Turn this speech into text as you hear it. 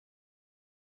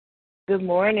Good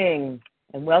morning,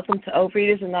 and welcome to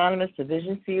Overeaters Anonymous, a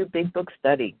Vision for You Big Book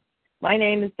Study. My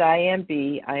name is Diane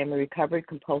B. I am a recovered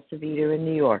compulsive eater in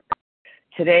New York.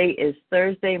 Today is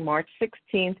Thursday, March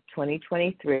 16th,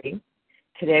 2023.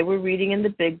 Today we're reading in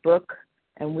the Big Book,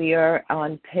 and we are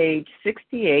on page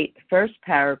 68, first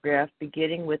paragraph,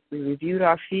 beginning with "We reviewed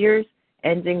our fears,"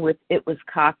 ending with "It was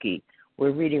cocky."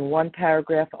 We're reading one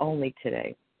paragraph only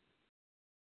today.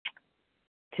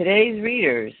 Today's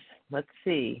readers, let's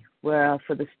see. Well,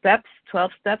 for the steps,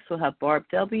 12 steps, we'll have Barb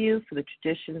W. For the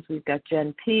traditions, we've got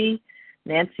Jen P.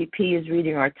 Nancy P. is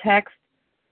reading our text.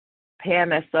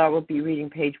 Pam S.R. will be reading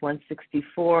page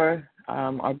 164.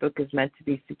 Our book is meant to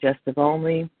be suggestive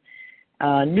only.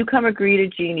 Newcomer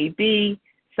greeter, Jeannie B.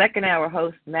 Second hour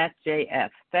host, Matt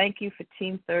J.F. Thank you for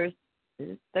Team Thursday. Is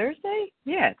it Thursday?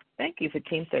 Yeah, thank you for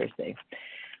Team Thursday.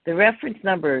 The reference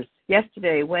numbers,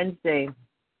 yesterday, Wednesday,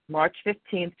 March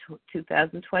 15th,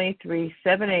 2023,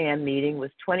 7 a.m. meeting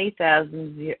was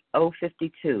 20,052.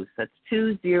 So that's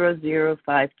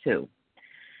 20052.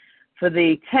 For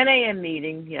the 10 a.m.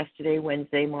 meeting yesterday,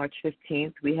 Wednesday, March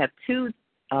 15th, we have two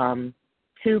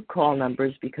call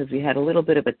numbers because we had a little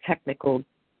bit of a technical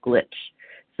glitch.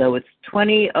 So it's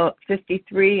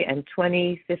 2053 and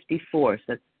 2054.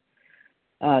 So it's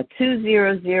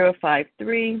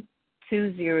 20053,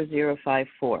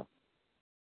 20054.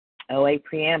 OA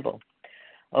Preamble.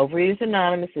 Overeaters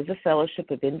Anonymous is a fellowship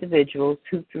of individuals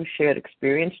who, through shared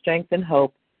experience, strength, and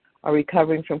hope, are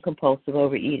recovering from compulsive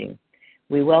overeating.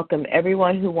 We welcome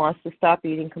everyone who wants to stop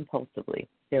eating compulsively.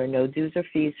 There are no dues or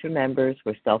fees for members.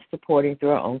 We're self-supporting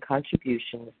through our own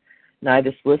contributions,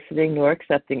 neither soliciting nor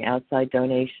accepting outside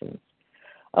donations.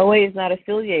 OA is not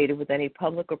affiliated with any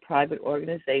public or private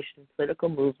organization, political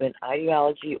movement,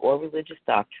 ideology, or religious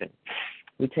doctrine.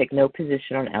 We take no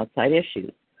position on outside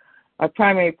issues. Our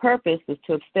primary purpose is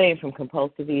to abstain from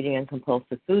compulsive eating and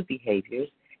compulsive food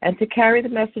behaviors and to carry the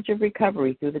message of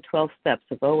recovery through the 12 steps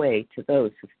of OA to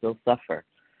those who still suffer.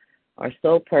 Our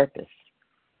sole purpose.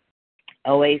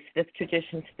 OA's fifth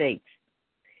tradition states,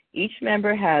 each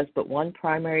member has but one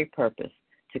primary purpose,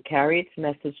 to carry its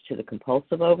message to the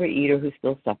compulsive overeater who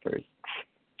still suffers.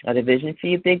 At a Vision for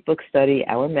You Big Book Study,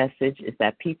 our message is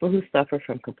that people who suffer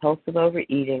from compulsive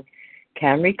overeating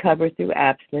can recover through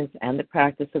abstinence and the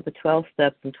practice of the 12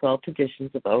 steps and 12 traditions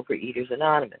of Overeaters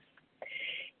Anonymous.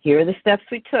 Here are the steps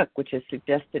we took, which is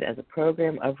suggested as a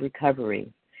program of recovery.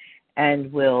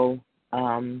 And will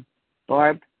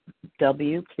Barb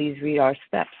W. please read our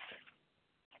steps?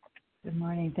 Good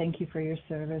morning. Thank you for your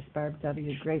service, Barb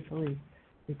W., gratefully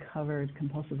recovered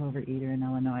compulsive overeater in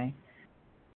Illinois.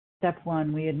 Step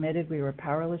 1, we admitted we were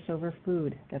powerless over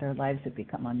food, that our lives had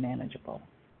become unmanageable.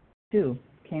 2,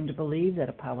 came to believe that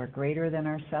a power greater than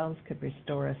ourselves could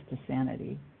restore us to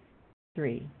sanity.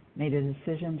 3, made a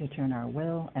decision to turn our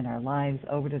will and our lives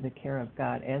over to the care of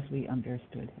God as we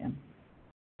understood Him.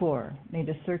 4, made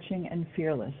a searching and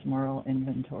fearless moral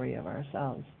inventory of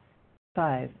ourselves.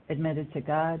 5, admitted to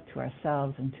God, to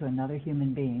ourselves, and to another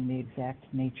human being the exact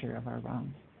nature of our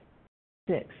wrongs.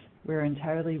 6, we are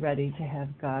entirely ready to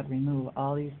have God remove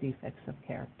all these defects of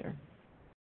character.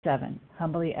 7,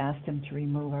 humbly asked Him to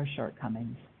remove our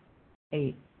shortcomings.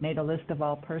 8, made a list of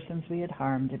all persons we had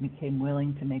harmed and became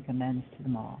willing to make amends to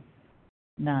them all.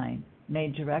 9,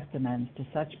 made direct amends to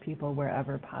such people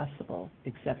wherever possible,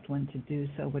 except when to do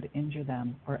so would injure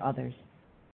them or others.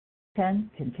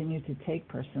 10, continued to take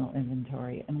personal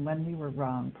inventory, and when we were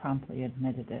wrong, promptly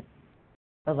admitted it.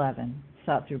 11,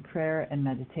 sought through prayer and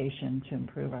meditation to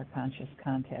improve our conscious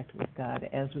contact with God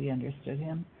as we understood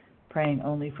Him, praying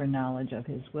only for knowledge of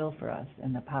His will for us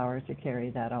and the power to carry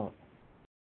that out.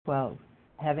 12,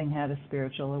 having had a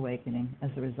spiritual awakening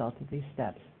as a result of these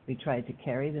steps, we tried to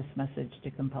carry this message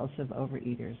to compulsive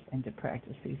overeaters and to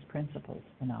practice these principles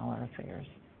in all our affairs.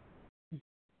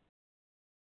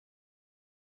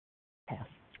 Pass.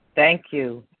 Thank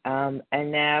you.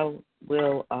 And now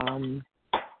we'll,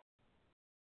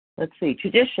 let's see,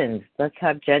 traditions. Let's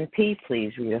have Jen P.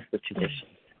 please read us the traditions.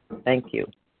 Thank you.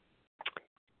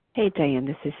 Hey, Diane,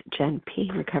 this is Jen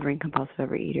P., recovering compulsive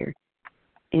overeater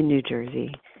in New Jersey,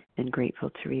 and grateful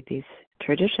to read these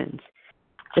traditions.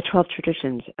 The 12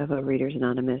 traditions of Overeaters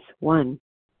Anonymous. 1,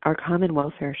 our common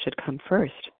welfare should come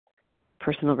first.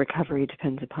 Personal recovery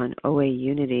depends upon OA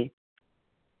unity.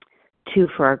 2,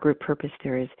 for our group purpose,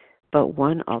 there is but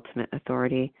one ultimate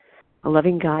authority, a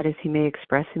loving God as He may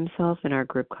express Himself in our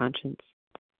group conscience.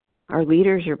 Our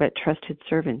leaders are but trusted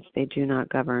servants, they do not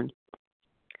govern.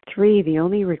 3, the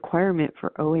only requirement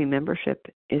for OA membership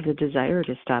is a desire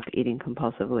to stop eating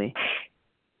compulsively.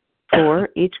 4,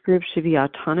 each group should be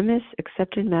autonomous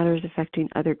except in matters affecting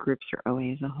other groups or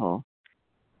OA as a whole.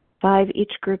 5,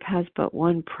 each group has but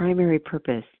one primary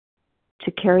purpose: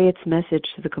 to carry its message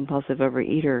to the compulsive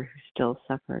overeater who still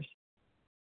suffers.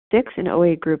 6, an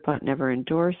OA group ought never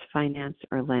endorse, finance,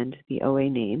 or lend the OA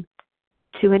name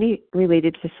to any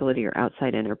related facility or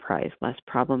outside enterprise, lest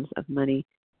problems of money,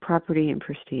 property, and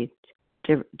prestige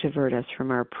divert us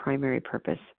from our primary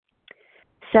purpose.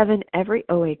 7, every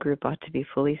OA group ought to be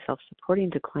fully self-supporting,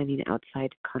 declining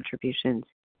outside contributions.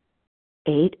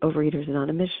 8, Overeaters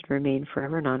Anonymous should remain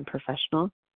forever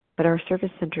non-professional, but our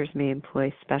service centers may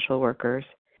employ special workers.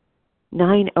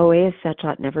 9, OA as such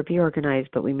ought never be organized,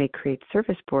 but we may create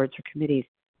service boards or committees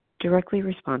directly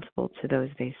responsible to those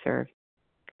they serve.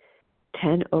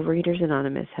 10, Overeaters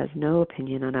Anonymous has no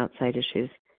opinion on outside issues.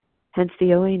 Hence,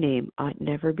 the OA name ought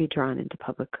never be drawn into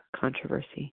public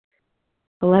controversy.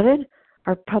 11,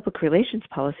 our public relations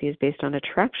policy is based on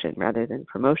attraction rather than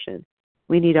promotion.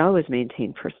 We need always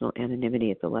maintain personal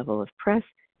anonymity at the level of press,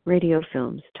 radio,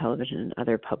 films, television, and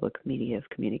other public media of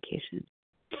communication.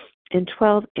 And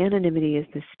 12, anonymity is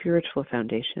the spiritual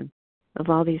foundation of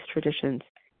all these traditions,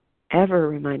 ever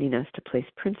reminding us to place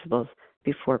principles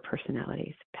before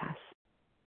personalities pass.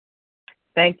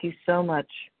 Thank you so much.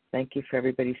 Thank you for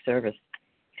everybody's service.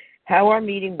 How our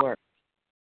meeting works.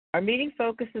 Our meeting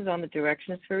focuses on the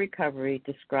directions for recovery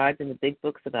described in the big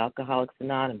books of Alcoholics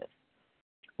Anonymous.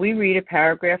 We read a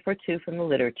paragraph or two from the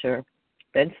literature,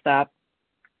 then stop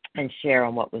and share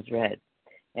on what was read.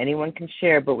 Anyone can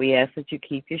share, but we ask that you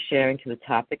keep your sharing to the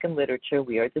topic and literature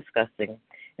we are discussing,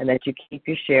 and that you keep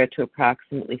your share to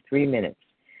approximately 3 minutes.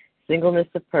 Singleness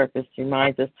of purpose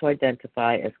reminds us to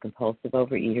identify as compulsive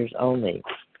overeaters only.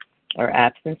 Our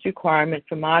absence requirement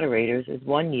for moderators is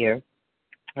 1 year,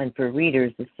 and for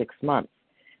readers is 6 months.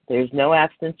 There is no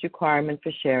absence requirement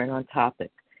for sharing on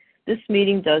topic. This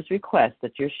meeting does request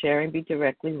that your sharing be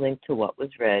directly linked to what was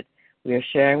read. We are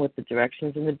sharing what the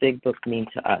directions in the big book mean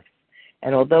to us.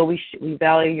 And although we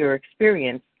value your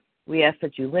experience, we ask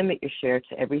that you limit your share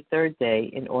to every third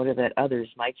day in order that others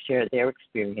might share their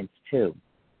experience too.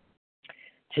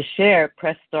 To share,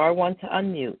 press star 1 to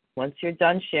unmute. Once you're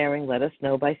done sharing, let us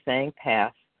know by saying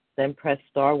pass, then press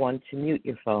star 1 to mute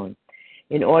your phone.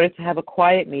 In order to have a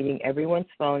quiet meeting, everyone's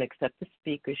phone except the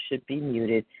speaker should be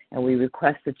muted, and we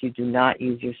request that you do not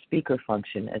use your speaker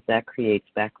function as that creates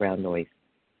background noise.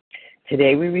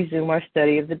 Today we resume our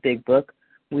study of the Big Book.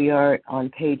 We are on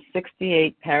page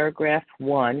 68, paragraph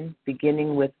 1,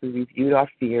 beginning with we reviewed our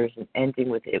fears and ending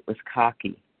with it was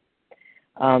cocky.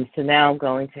 So now I'm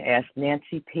going to ask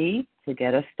Nancy P. to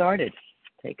get us started.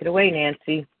 Take it away,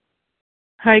 Nancy.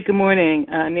 Hi, good morning.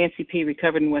 Nancy P.,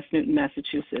 recovered in West Newton,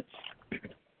 Massachusetts.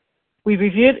 We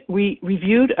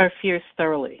reviewed our fears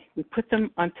thoroughly. We put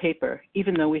them on paper,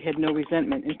 even though we had no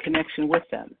resentment in connection with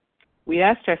them. We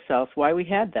asked ourselves why we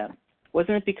had them.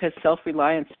 Wasn't it because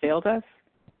self-reliance failed us?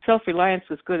 Self-reliance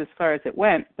was good as far as it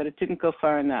went, but it didn't go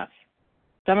far enough.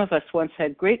 Some of us once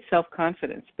had great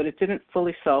self-confidence, but it didn't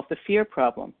fully solve the fear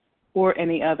problem, or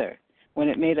any other. When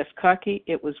it made us cocky,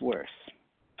 it was worse.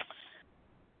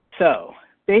 So,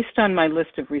 based on my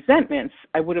list of resentments,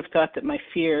 I would have thought that my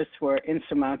fears were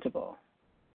insurmountable.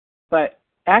 But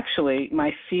actually,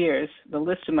 my fears, the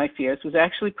list of my fears, was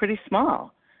actually pretty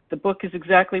small. The book is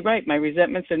exactly right. My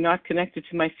resentments are not connected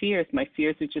to my fears. My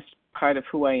fears are just part of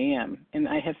who I am. And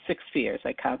I have 6 fears.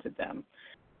 I counted them.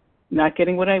 Not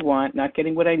getting what I want, not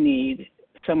getting what I need,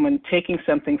 someone taking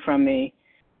something from me,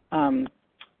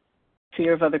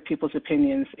 fear of other people's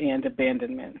opinions, and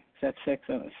abandonment. Is that 6?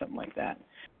 Oh, something like that.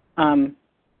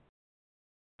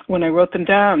 When I wrote them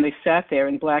down, they sat there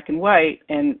in black and white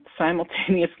and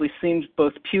simultaneously seemed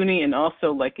both puny and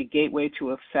also like a gateway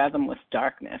to a fathomless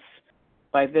darkness.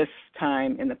 By this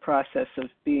time in the process of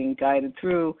being guided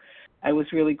through, I was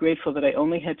really grateful that I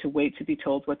only had to wait to be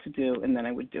told what to do, and then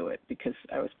I would do it because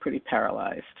I was pretty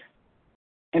paralyzed.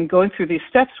 And going through these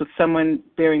steps with someone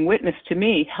bearing witness to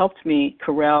me helped me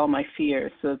corral my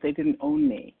fears so that they didn't own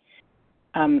me.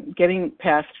 Getting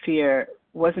past fear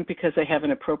wasn't because I have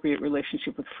an appropriate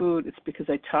relationship with food. It's because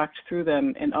I talked through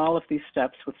them and all of these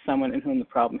steps with someone in whom the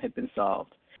problem had been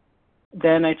solved.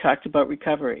 Then I talked about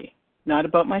recovery, not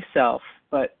about myself,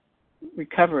 but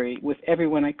recovery with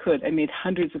everyone I could. I made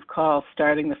hundreds of calls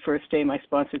starting the first day my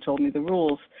sponsor told me the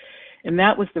rules, and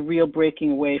that was the real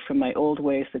breaking away from my old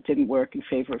ways that didn't work in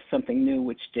favor of something new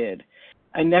which did.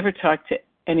 I never talked to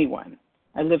anyone.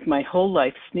 I lived my whole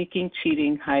life sneaking,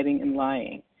 cheating, hiding, and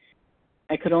lying.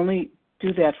 I could only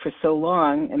do that for so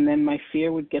long, and then my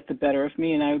fear would get the better of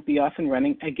me, and I would be off and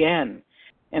running again.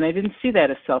 And I didn't see that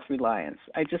as self-reliance.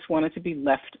 I just wanted to be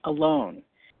left alone.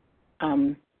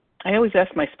 I always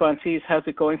ask my sponsees, how's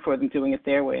it going for them doing it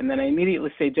their way? And then I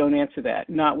immediately say, don't answer that.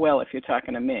 Not well if you're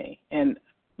talking to me. And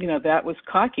that was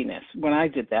cockiness. When I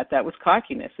did that was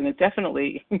cockiness, and it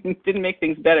definitely didn't make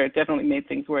things better. It definitely made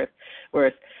things worse.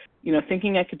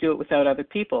 Thinking I could do it without other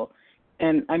people.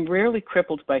 And I'm rarely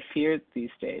crippled by fear these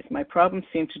days. My problems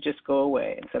seem to just go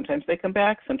away, and sometimes they come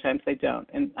back, sometimes they don't.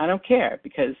 And I don't care,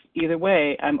 because either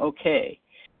way, I'm okay.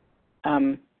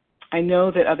 I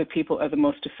know that other people are the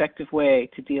most effective way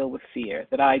to deal with fear,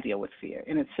 that I deal with fear.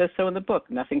 And it says so in the book.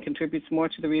 Nothing contributes more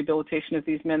to the rehabilitation of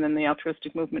these men than the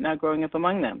altruistic movement now growing up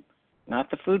among them,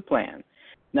 not the food plan.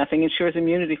 Nothing ensures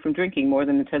immunity from drinking more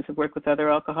than intensive work with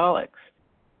other alcoholics.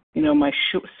 My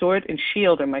sword and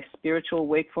shield are my spiritual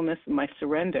wakefulness and my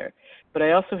surrender. But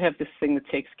I also have this thing that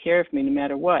takes care of me no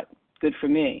matter what. Good for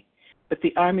me. But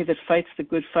the army that fights the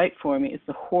good fight for me is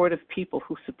the horde of people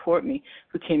who support me,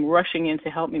 who came rushing in to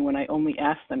help me when I only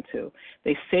asked them to.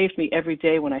 They saved me every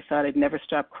day when I thought I'd never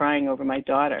stop crying over my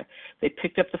daughter. They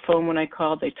picked up the phone when I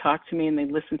called. They talked to me and they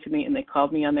listened to me and they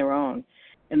called me on their own.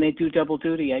 And they do double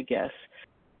duty, I guess.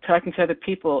 Talking to other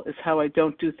people is how I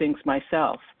don't do things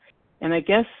myself. And I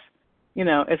guess,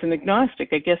 as an agnostic,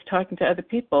 I guess talking to other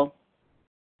people,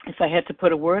 if I had to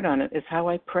put a word on it, is how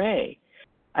I pray.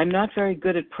 I'm not very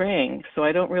good at praying, so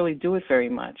I don't really do it very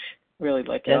much, really,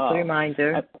 like at all. Just a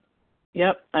reminder.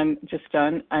 I'm just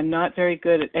done. I'm not very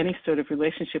good at any sort of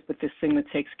relationship with this thing that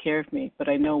takes care of me, but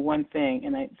I know one thing,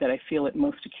 and that I feel it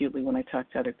most acutely when I talk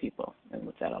to other people. And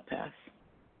with that, I'll pass.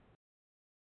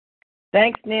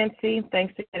 Thanks, Nancy.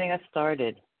 Thanks for getting us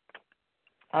started.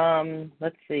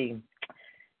 Let's see.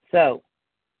 So,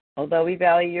 although we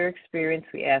value your experience,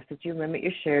 we ask that you limit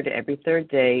your share to every third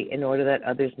day in order that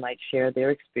others might share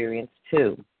their experience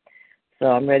too. So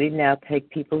I'm ready to now take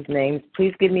people's names.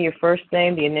 Please give me your first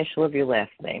name, the initial of your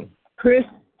last name. Chris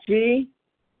G.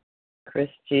 Chris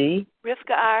G.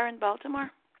 Rivka R. in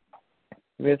Baltimore.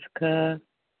 Rivka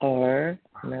R.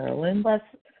 Maryland.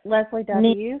 Leslie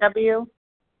W. W.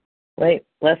 Wait,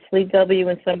 Leslie W.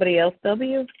 and somebody else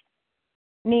W?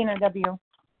 Nina W.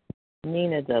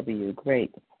 Nina W.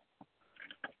 Great.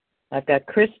 I've got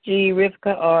Chris G,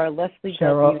 Rivka R, Leslie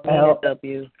Cheryl W, Nina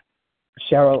W.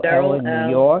 Cheryl L. in New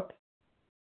York.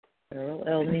 Cheryl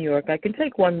L. New York. I can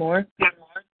take one more.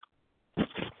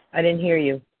 I didn't hear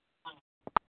you.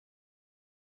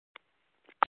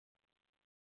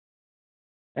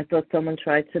 I thought someone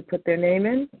tried to put their name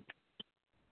in.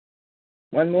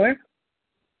 One more?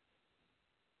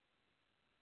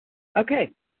 Okay.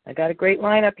 I got a great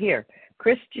lineup here.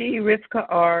 Chris G, Rivka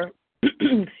R,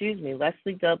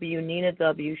 Leslie W, Nina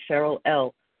W, Cheryl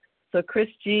L. So Chris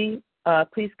G,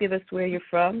 please give us where you're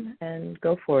from and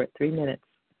go for it. 3 minutes.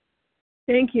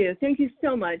 Thank you. Thank you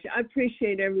so much. I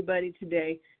appreciate everybody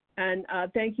today. And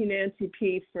thank you, Nancy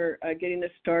P., for getting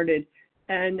us started.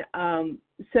 And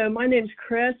so my name's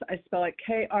Chris. I spell it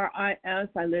K-R-I-S.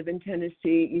 I live in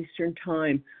Tennessee, Eastern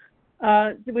Time.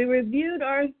 We reviewed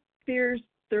our fears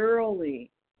thoroughly.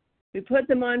 We put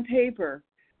them on paper.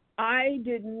 I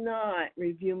did not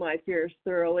review my fears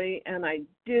thoroughly, and I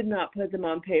did not put them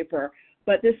on paper.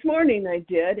 But this morning I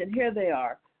did, and here they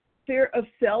are. Fear of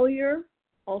failure,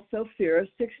 also fear of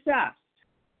success,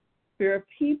 fear of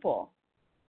people,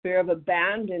 fear of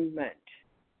abandonment,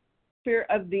 fear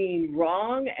of being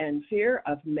wrong, and fear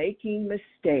of making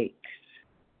mistakes.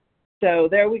 So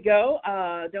there we go.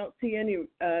 Don't see any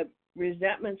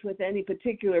resentments with any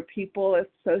particular people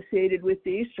associated with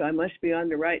these, so I must be on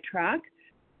the right track.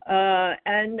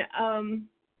 And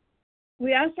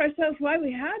we asked ourselves why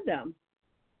we had them.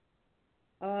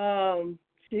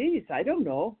 I don't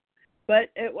know. But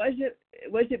was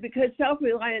it because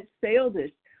self-reliance failed us?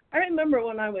 I remember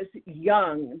when I was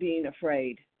young being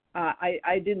afraid.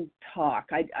 I didn't talk.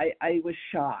 I was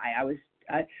shy.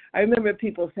 I remember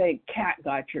people saying, "Cat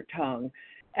got your tongue."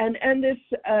 And this,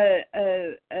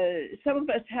 some of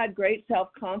us had great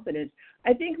self-confidence.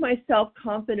 I think my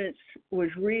self-confidence was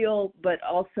real, but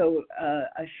also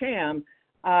a sham.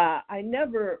 I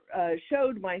never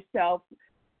showed myself,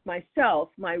 my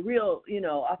real,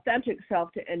 authentic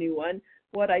self to anyone.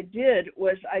 What I did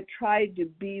was I tried to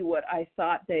be what I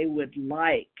thought they would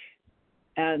like.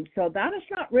 And so that is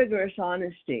not rigorous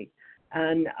honesty.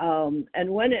 And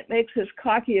when it makes us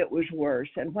cocky, it was worse.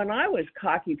 And when I was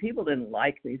cocky, people didn't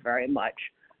like me very much.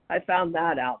 I found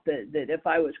that out, that if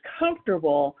I was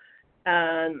comfortable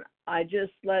and I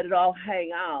just let it all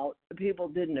hang out, people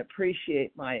didn't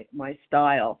appreciate my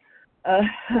style. I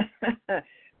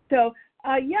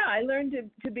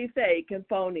learned to be fake and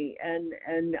phony. And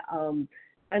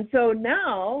so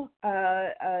now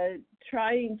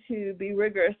trying to be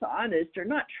rigorous honest, or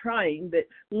not trying, but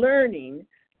learning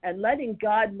and letting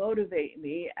God motivate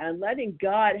me and letting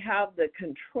God have the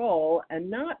control and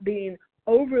not being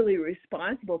overly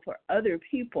responsible for other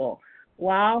people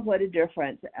Wow, what a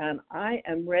difference. And I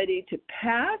am ready to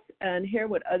pass and hear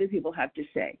what other people have to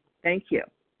say. Thank you.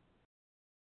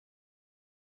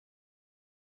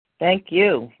 Thank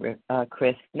you,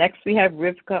 Chris. Next, we have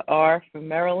Rivka R. from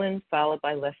Maryland, followed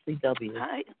by Leslie W.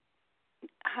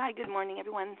 Hi, good morning,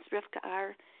 everyone. It's Rivka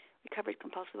R., recovered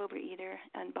compulsive overeater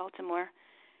in Baltimore.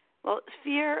 Well,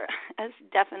 fear has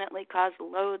definitely caused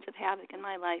loads of havoc in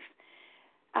my life.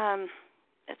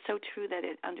 It's so true that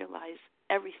it underlies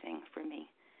everything for me.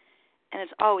 And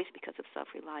it's always because of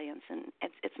self-reliance. And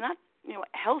it's not,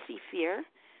 healthy fear,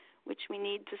 which we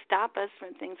need to stop us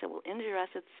from things that will injure us.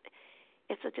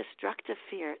 It's a destructive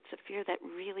fear. It's a fear that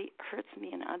really hurts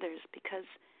me and others, because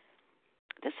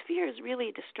this fear is really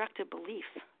a destructive belief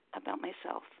about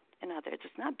myself and others.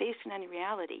 It's not based on any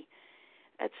reality.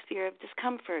 It's fear of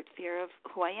discomfort, fear of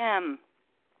who I am.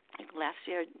 Like last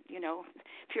year,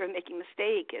 fear of making a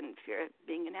mistake and fear of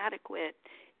being inadequate.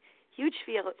 Huge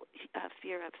fear of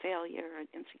failure and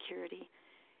insecurity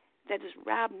that has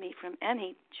robbed me from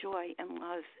any joy and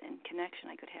love and connection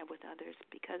I could have with others,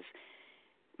 because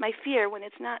my fear, when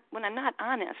I'm not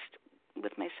honest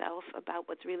with myself about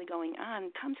what's really going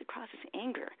on, comes across as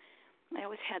anger. I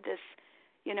always had this,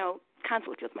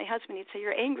 conflict with my husband. He'd say,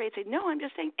 "You're angry." I'd say, "No, I'm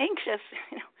just anxious."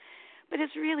 But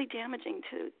it's really damaging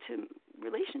to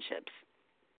relationships.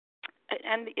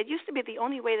 And it used to be the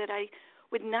only way that I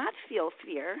would not feel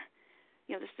fear,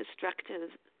 this destructive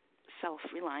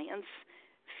self-reliance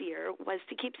fear, was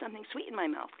to keep something sweet in my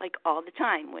mouth, like all the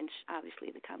time, which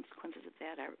obviously the consequences of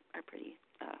that are pretty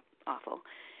awful.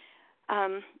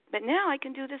 But now I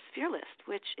can do this fear list,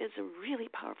 which is a really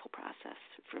powerful process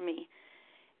for me.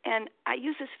 And I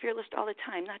use this fear list all the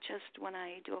time, not just when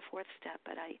I do a fourth step,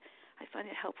 but I find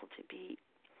it helpful to be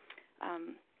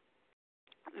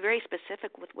very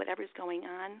specific with whatever's going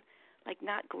on, like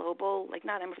not global, like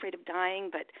not I'm afraid of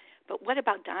dying, but what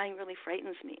about dying really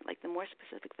frightens me? Like the more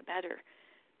specific, the better.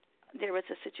 There was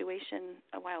a situation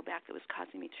a while back that was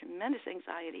causing me tremendous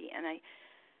anxiety, and I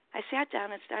sat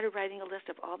down and started writing a list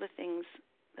of all the things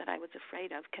that I was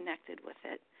afraid of connected with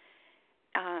it.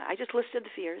 I just listed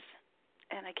the fears,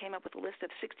 and I came up with a list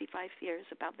of 65 fears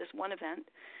about this one event.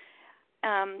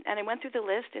 And I went through the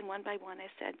list, and one by one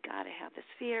I said, "God, I have this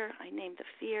fear." I named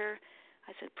the fear.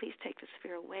 I said, "Please take this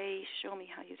fear away. Show me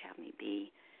how you'd have me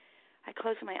be." I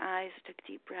closed my eyes, took a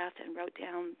deep breath, and wrote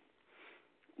down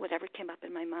whatever came up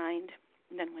in my mind,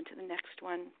 and then went to the next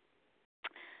one.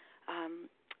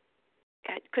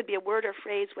 It could be a word or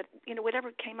phrase,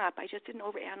 whatever came up. I just didn't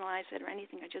overanalyze it or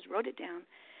anything. I just wrote it down.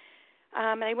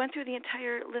 And I went through the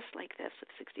entire list like this of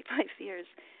 65 fears.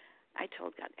 I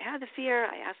told God, I had the fear.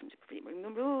 I asked him to be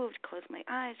removed, closed my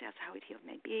eyes, asked how he'd healed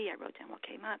me be. I wrote down what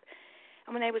came up.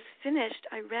 And when I was finished,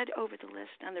 I read over the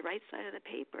list on the right side of the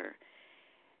paper,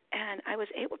 and I was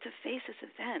able to face this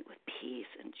event with peace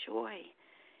and joy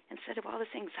instead of all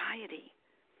this anxiety.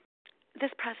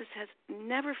 This process has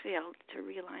never failed to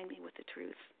realign me with the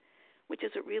truth, which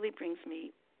is what really brings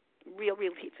me real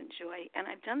relief and joy. And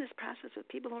I've done this process with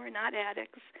people who are not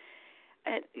addicts.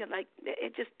 And,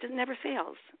 it just never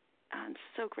fails. I'm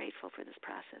so grateful for this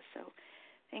process. So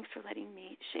thanks for letting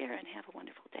me share, and have a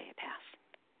wonderful day. I pass.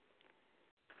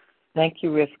 Thank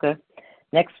you, Rivka.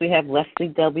 Next, we have Leslie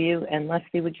W. And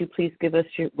Leslie, would you please give us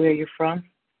where you're from?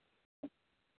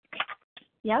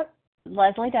 Yep,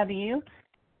 Leslie W.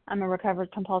 I'm a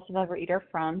recovered compulsive overeater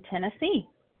from Tennessee.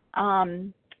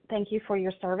 Thank you for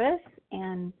your service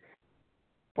and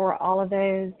for all of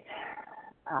those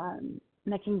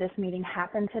making this meeting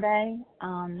happen today.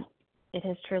 It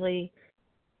has truly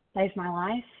saved my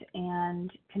life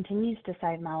and continues to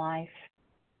save my life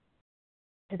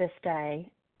to this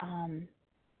day.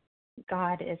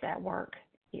 God is at work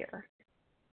here.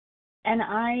 And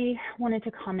I wanted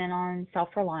to comment on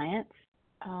self-reliance.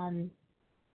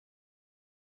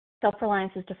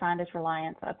 Self-reliance is defined as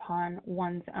reliance upon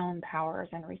one's own powers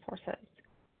and resources.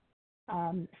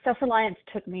 Self-reliance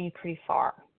took me pretty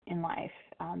far in life,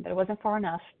 but it wasn't far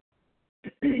enough.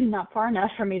 Not far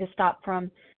enough for me to stop from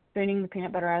spooning the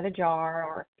peanut butter out of the jar,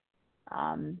 or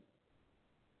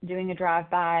doing a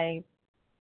drive-by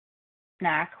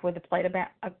snack with a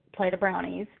plate of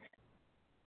brownies.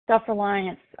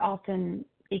 Self-reliance often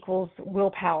equals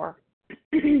willpower,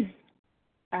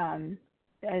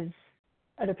 as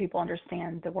other people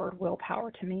understand the word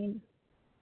willpower to mean.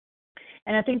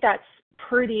 And I think that's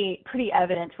pretty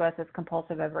evident to us as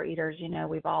compulsive overeaters.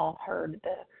 We've all heard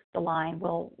the line,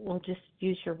 we'll just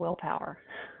use your willpower.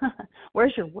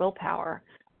 Where's your willpower,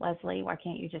 Leslie? Why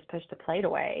can't you just push the plate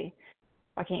away?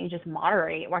 Why can't you just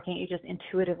moderate? Why can't you just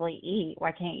intuitively eat?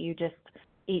 Why can't you just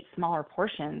eat smaller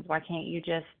portions? Why can't you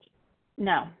just...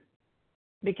 No,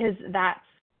 because that's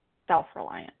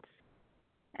self-reliance.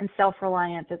 And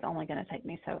self-reliance is only going to take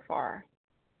me so far.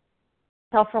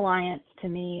 Self-reliance to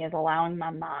me is allowing my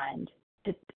mind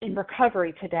to, in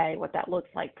recovery today, what that looks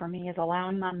like for me is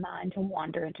allowing my mind to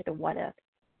wander into the what if.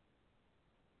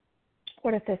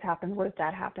 What if this happens? What if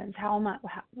that happens?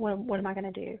 What am I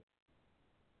going to do?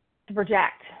 To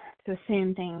project, to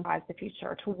assume things about the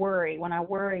future, to worry. When I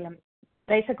worry, I'm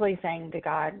basically saying to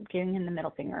God, giving him the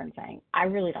middle finger and saying, I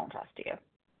really don't trust you.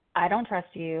 I don't trust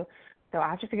you, so I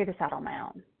have to figure this out on my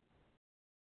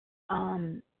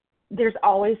own. There's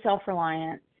always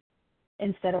self-reliance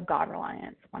instead of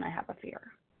God-reliance when I have a fear.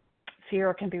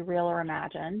 Fear can be real or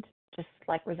imagined, just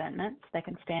like resentments. They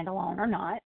can stand alone or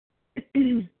not.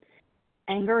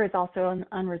 Anger is also an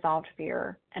unresolved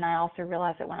fear, and I also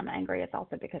realize that when I'm angry, it's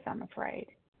also because I'm afraid.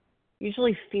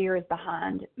 Usually fear is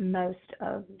behind most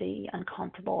of the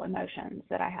uncomfortable emotions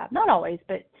that I have. Not always,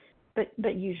 but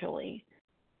usually.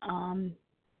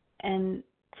 And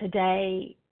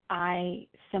today I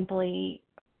simply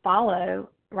follow.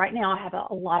 Right now I have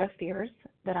a lot of fears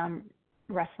that I'm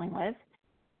wrestling with,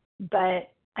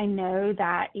 but I know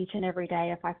that each and every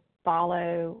day if I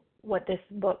follow what this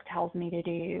book tells me to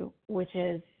do, which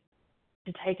is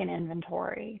to take an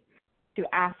inventory, to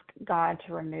ask God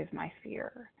to remove my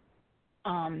fear.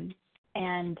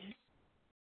 And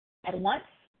at once,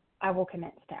 I will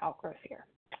commence to outgrow fear.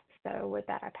 So with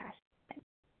that, I pass.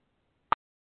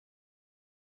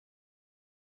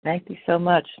 Thank you so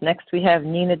much. Next, we have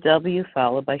Nina W.,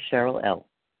 followed by Cheryl L.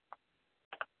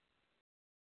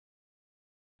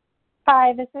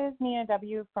 Hi, this is Nina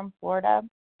W. from Florida.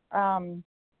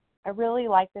 I really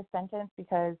like this sentence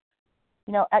because,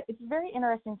 you know, it's very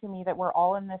interesting to me that we're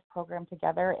all in this program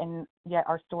together and yet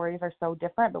our stories are so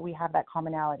different, but we have that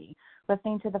commonality.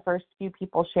 Listening to the first few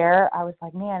people share, I was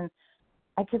like, man,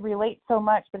 I could relate so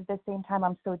much, but at the same time,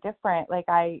 I'm so different.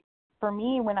 For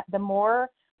me, the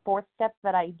more fourth steps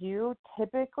that I do,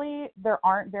 typically there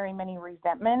aren't very many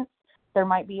resentments. There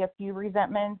might be a few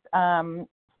resentments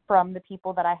from the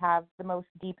people that I have the most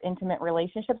deep, intimate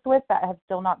relationships with that have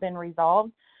still not been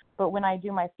resolved. But when I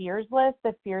do my fears list,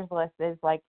 the fears list is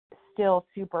still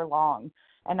super long.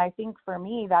 And I think for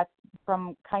me, that's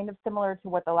from kind of similar to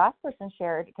what the last person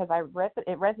shared, because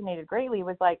it resonated greatly,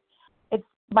 was it's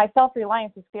my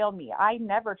self-reliance has failed me. I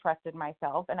never trusted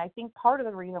myself. And I think part of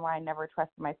the reason why I never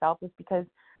trusted myself is because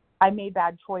I made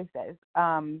bad choices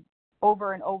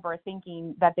over and over,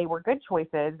 thinking that they were good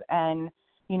choices. And,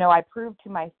 you know, I proved to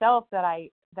myself that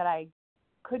I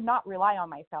could not rely on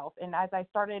myself. And as I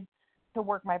started to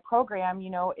work my program, you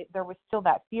know, there was still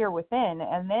that fear within.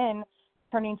 And then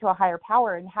turning to a higher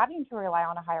power and having to rely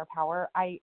on a higher power,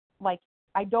 I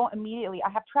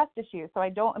have trust issues, so I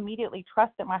don't immediately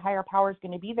trust that my higher power is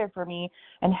going to be there for me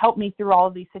and help me through all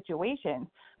of these situations.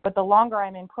 But the longer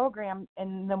I'm in program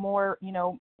and the more, you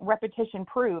know, repetition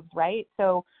proves, right?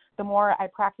 So the more I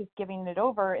practice giving it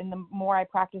over and the more I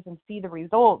practice and see the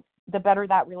results, the better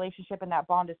that relationship and that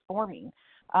bond is forming.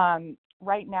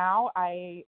 Right now,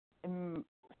 I am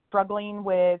struggling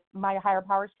with my higher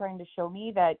powers trying to show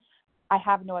me that I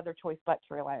have no other choice but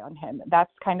to rely on him.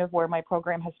 That's kind of where my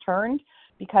program has turned,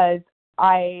 because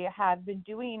I have been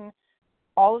doing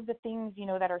all of the things, you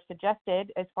know, that are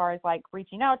suggested as far as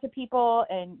reaching out to people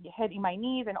and hitting my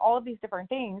knees and all of these different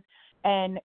things.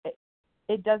 And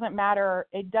it doesn't matter.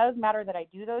 It does matter that I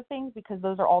do those things because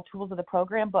those are all tools of the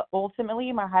program. But ultimately,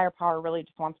 my higher power really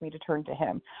just wants me to turn to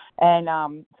him. And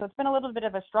so it's been a little bit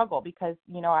of a struggle because,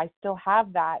 you know, I still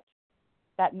have that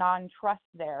non-trust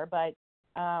there. But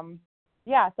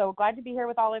yeah, so glad to be here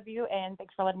with all of you, and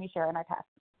thanks for letting me share, and I pass.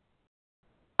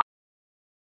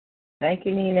 Thank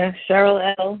you, Nina.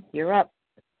 Cheryl L., you're up.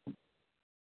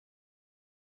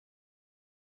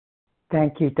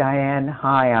 Thank you, Diane.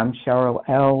 Hi, I'm Cheryl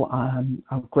L. I'm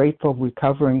a grateful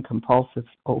recovering compulsive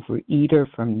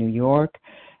overeater from New York,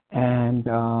 and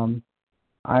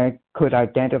I could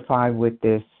identify with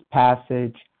this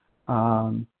passage.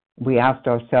 We asked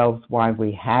ourselves why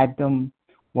we had them.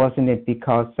 Wasn't it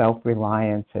because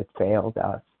self-reliance had failed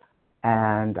us?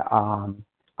 And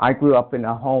I grew up in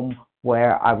a home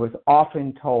where I was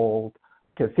often told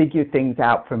to figure things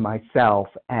out for myself.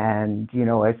 And, you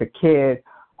know, as a kid,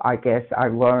 I guess I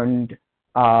learned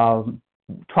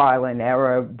trial and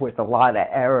error with a lot of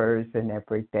errors and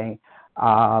everything.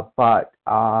 But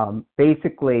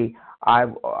basically, I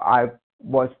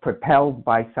was propelled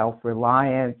by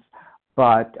self-reliance,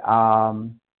 but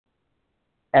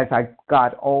as I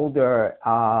got older,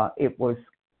 it was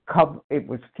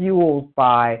fueled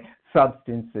by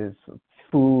substances,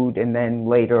 food, and then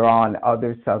later on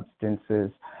other substances.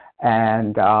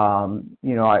 And,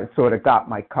 you know, I sort of got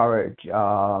my courage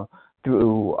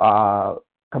through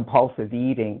compulsive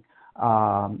eating.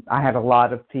 I had a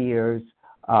lot of fears,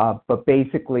 but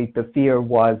basically the fear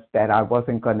was that I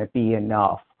wasn't going to be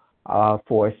enough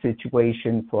for a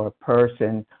situation, for a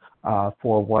person,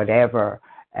 for whatever.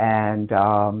 And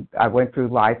I went through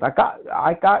life.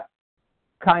 I got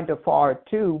kind of far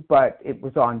too, but it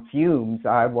was on fumes.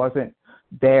 I wasn't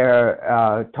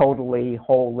there totally,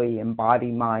 wholly in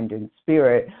body, mind, and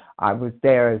spirit. I was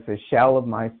there as a shell of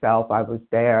myself. I was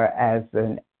there as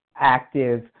an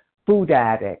active food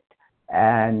addict,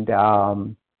 and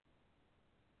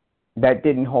that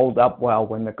didn't hold up well.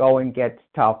 When the going gets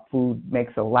tough, food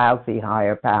makes a lousy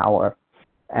higher power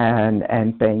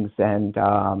and things. And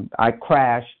I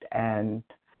crashed and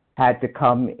had to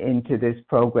come into this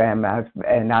program,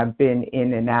 and I've been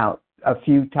in and out a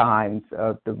few times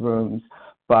of the rooms,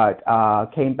 but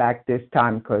came back this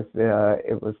time because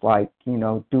it was like,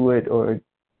 do it or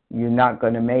you're not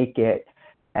going to make it.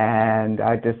 And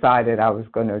I decided I was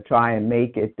going to try and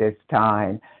make it this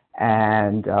time.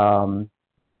 And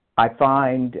I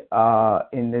find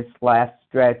in this last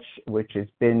stretch, which has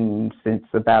been since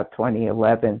about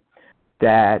 2011,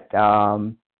 that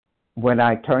when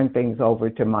I turn things over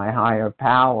to my higher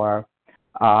power,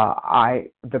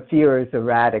 the fear is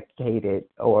eradicated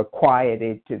or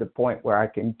quieted to the point where I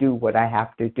can do what I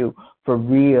have to do. For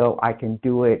real, I can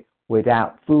do it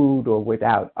without food or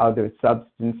without other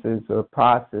substances or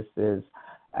processes.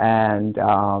 And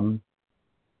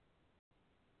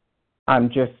I'm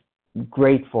just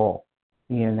grateful,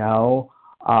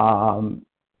 I'm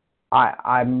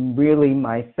really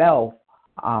myself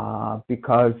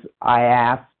because I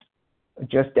asked,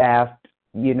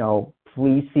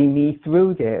 please see me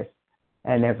through this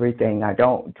and everything. I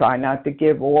don't try not to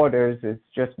give orders. It's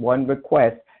just one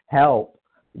request, help,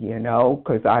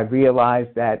 because I realize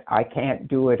that I can't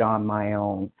do it on my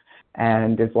own.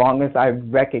 And as long as I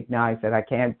recognize that I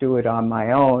can't do it on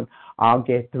my own, I'll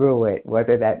get through it,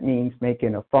 whether that means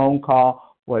making a phone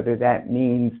call, whether that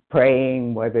means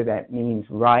praying, whether that means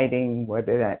writing,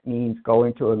 whether that means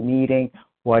going to a meeting,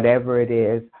 whatever it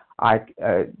is.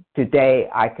 Today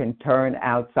I can turn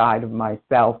outside of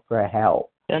myself for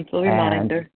help. Gentle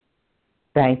reminder.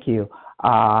 Thank you.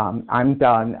 I'm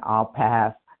done. I'll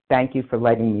pass. Thank you for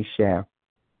letting me share.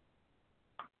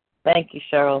 Thank you,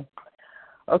 Cheryl.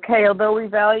 Okay, although we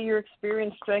value your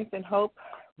experience, strength, and hope,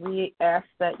 we ask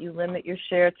that you limit your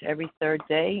share to every third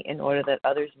day in order that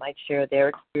others might share their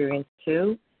experience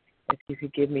too. If you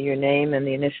could give me your name and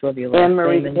the initial of your last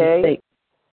name and your state.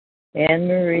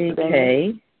 Anne-Marie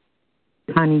K.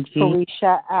 Connie G.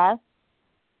 Felicia S.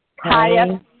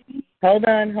 Connie.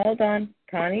 Hold on.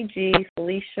 Connie G.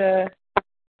 Felicia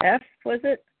F. Was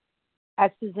it?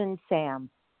 S is in Sam.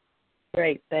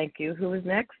 Great, thank you. Who is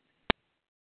next?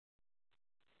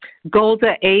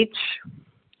 Golda H.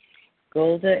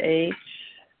 Golda H.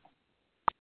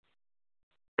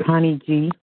 Connie G.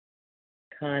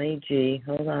 Connie G.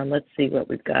 Hold on, let's see what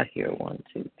we've got here. 1,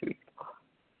 2, 3, 4.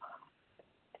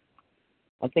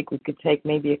 I think we could take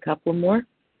maybe a couple more.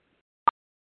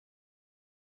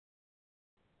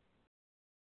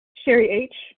 Sherry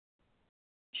H.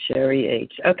 Sherry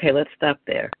H. Okay, let's stop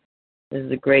there. This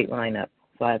is a great lineup.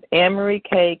 So I have Anne-Marie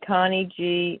K., Connie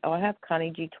G. Oh, I have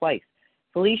Connie G twice.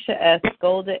 Felicia S.,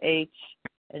 Golda H.,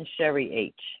 and Sherry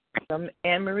H. From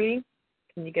Anne-Marie,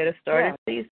 can you get us started,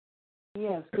 please?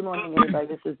 Yes. Good morning, everybody.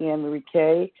 This is Anne-Marie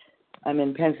K. I'm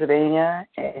in Pennsylvania,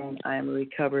 and I am a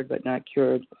recovered but not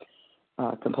cured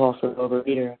compulsive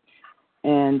overeater.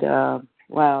 And,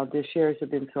 wow, the shares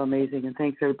have been so amazing, and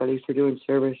thanks, everybody, for doing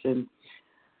service. And,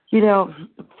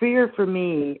 fear for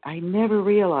me, I never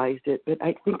realized it, but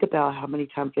I think about how many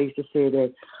times I used to say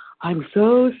that I'm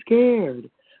so scared.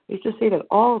 I used to say that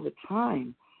all the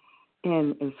time.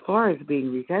 And as far as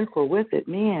being resentful with it,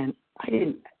 man, I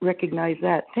didn't recognize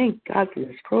that. Thank God for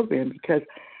this program, because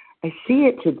I see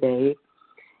it today,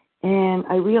 and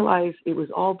I realized it was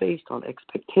all based on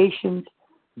expectations,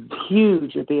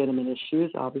 huge abandonment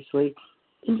issues, obviously,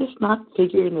 and just not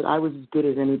figuring that I was as good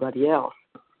as anybody else.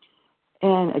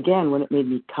 And again, when it made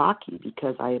me cocky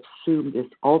because I assumed this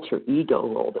alter ego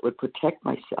role that would protect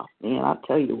myself, man, I'll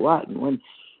tell you what, and when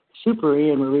Super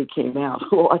Anne-Marie came out,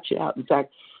 watch out. In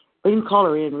fact, I didn't call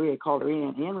her Anne-Marie, I called her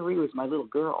Anne. Anne-Marie was my little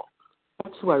girl.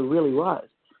 That's who I really was.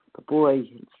 But boy,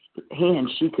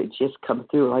 she could just come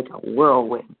through like a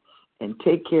whirlwind and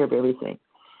take care of everything.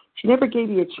 She never gave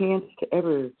you a chance to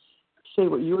ever say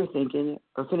what you were thinking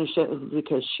or finish it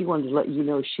because she wanted to let you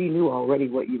know she knew already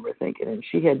what you were thinking, and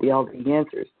she had all the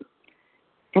answers.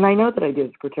 And I know that I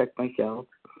did to protect myself,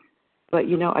 but,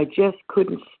 I just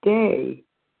couldn't stay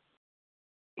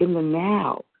in the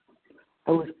now.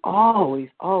 I was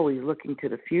always looking to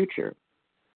the future.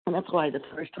 And that's why the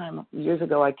first time years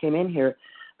ago I came in here,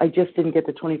 I just didn't get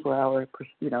the 24-hour,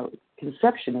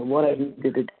 conception of what I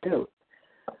needed to do.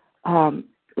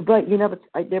 But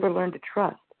I never learned to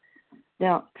trust.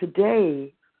 Now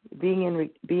today, being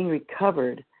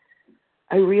recovered,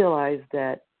 I realized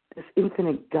that this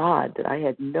infinite God that I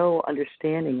had no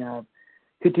understanding of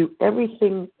could do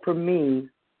everything for me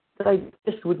that I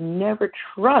just would never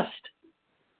trust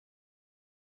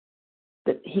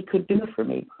that he could do for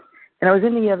me. And I was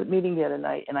in the other meeting the other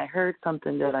night, and I heard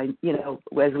something that as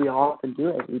we all often do,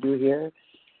 as we do here,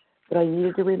 that I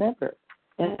needed to remember.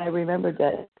 And I remembered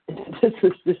that this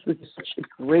was such a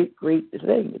great, great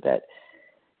thing, that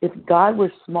if God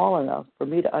was small enough for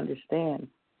me to understand,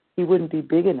 he wouldn't be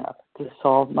big enough to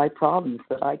solve my problems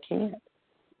that I can't.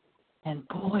 And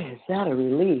boy, is that a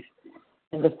relief.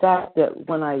 And the fact that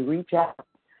when I reach out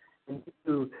and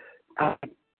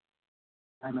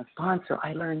I'm a sponsor,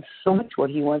 I learned so much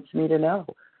what he wants me to know.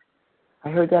 I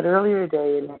heard that earlier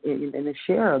today in a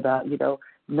share about,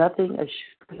 nothing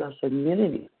assures us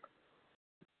immunity.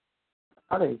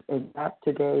 Others, and that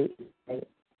today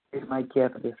is my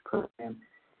gift of this program,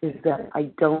 is that I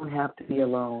don't have to be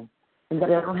alone, and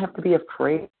that I don't have to be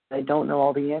afraid. I don't know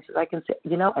all the answers. I can say,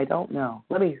 I don't know.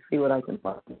 Let me see what I can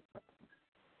find.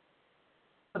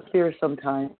 I'm fear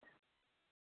sometimes,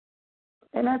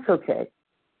 and that's okay.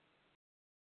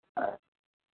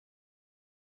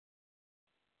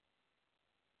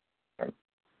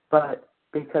 But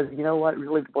because you know what,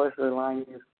 really the voice of the line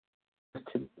is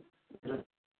to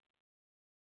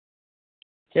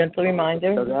gentle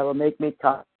reminder. So that will make me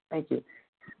talk. Thank you.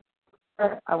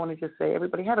 I want to just say,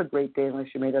 everybody have a great day unless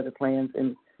you made other plans.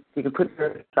 And if you can put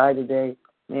it aside today,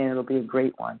 man, it'll be a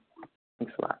great one.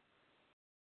 Thanks a lot.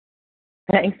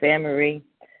 Thanks, Anne-Marie.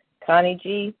 Connie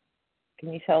G.,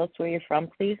 can you tell us where you're from,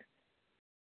 please?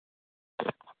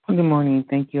 Good morning.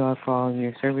 Thank you all for all of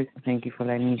your service, and thank you for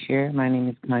letting me share. My name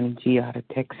is Connie G. out of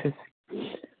Texas.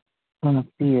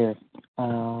 Fear.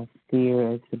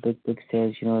 Fear, as the book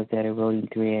says, is that eroding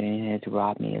thread, and it has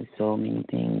robbed me of so many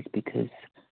things because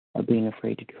of being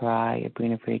afraid to try, of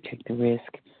being afraid to take the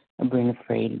risk, of being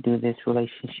afraid to do this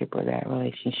relationship or that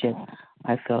relationship.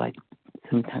 I feel like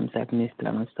sometimes I've missed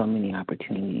out on so many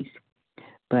opportunities.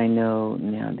 But I know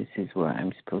now this is where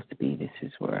I'm supposed to be. This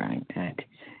is where I'm at.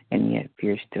 And yet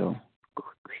fear still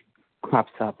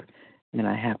crops up. And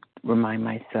I have to remind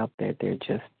myself that they're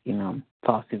just,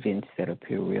 false events that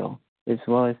appear real. As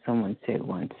well as someone said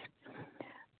once,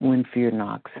 when fear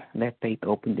knocks, let faith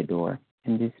open the door.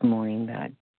 And this morning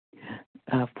that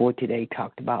for today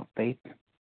talked about faith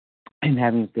and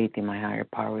having faith in my higher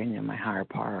power, and then my higher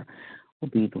power will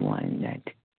be the one that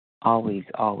always,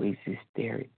 always is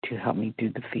there to help me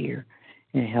through the fear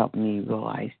and help me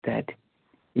realize that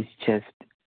it's just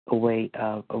a way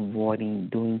of avoiding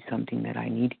doing something that I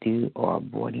need to do or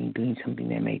avoiding doing something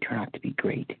that may turn out to be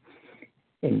great,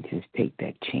 and just take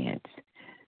that chance.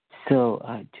 So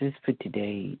just for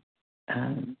today,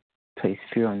 place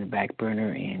fear on the back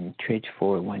burner and trudge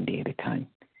forward one day at a time.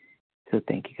 So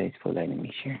thank you guys for letting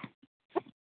me share.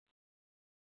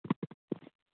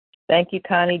 Thank you,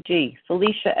 Connie G.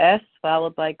 Felicia S.,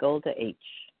 followed by Golda H.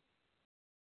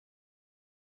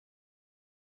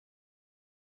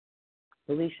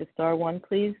 Felicia, star one,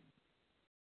 please.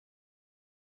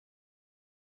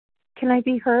 Can I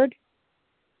be heard?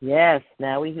 Yes,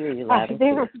 now we hear you loud and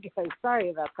clear.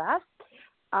 Sorry about that.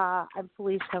 I'm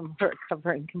Felicia. I'm a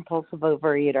recovering compulsive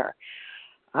overeater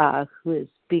who is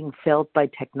being failed by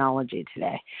technology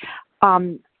today.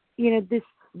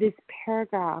 This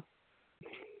paragraph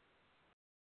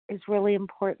is really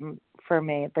important for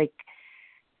me. Like,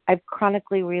 I've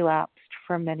chronically relapsed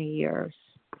for many years,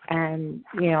 and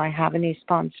I have a new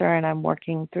sponsor, and I'm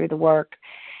working through the work,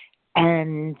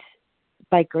 and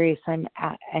by grace and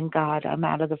God, I'm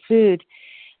out of the food.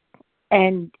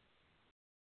 And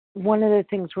one of the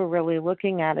things we're really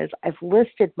looking at is I've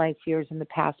listed my fears in the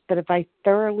past, but have I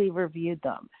thoroughly reviewed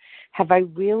them? Have I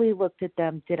really looked at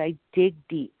them? Did I dig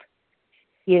deep?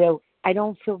 I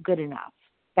don't feel good enough.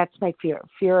 That's my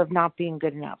fear of not being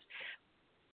good enough.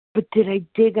 But did I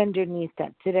dig underneath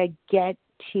that? Did I get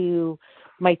to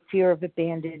my fear of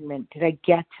abandonment? Did I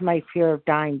get to my fear of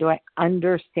dying? Do I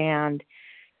understand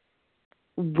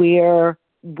where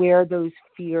those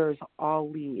fears all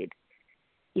lead?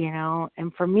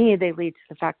 And for me, they lead to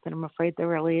the fact that I'm afraid there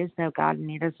really is no God,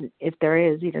 and if there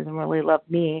is, he doesn't really love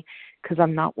me because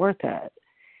I'm not worth it.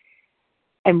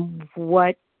 And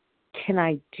what can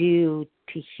I do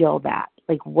to heal that?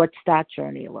 Like, what's that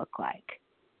journey look like?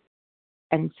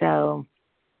 And so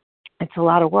it's a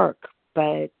lot of work,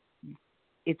 but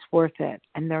it's worth it.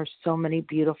 And there's so many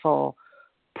beautiful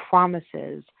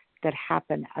promises that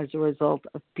happen as a result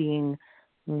of being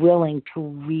willing to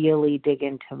really dig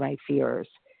into my fears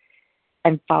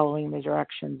and following the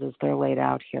directions as they're laid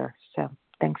out here. So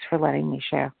thanks for letting me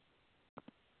share.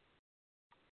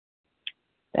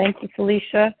 Thank you,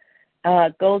 Felicia.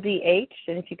 Goldie H.,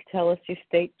 and if you could tell us your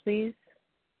state, please.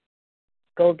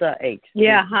 Golda H.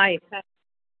 Yeah, hi.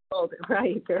 Goldie,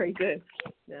 right, very good.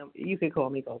 Now, you could call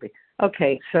me Goldie.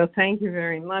 Okay, so thank you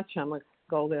very much. I'm a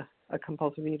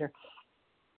compulsive eater.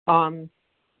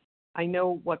 I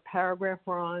know what paragraph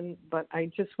we're on, but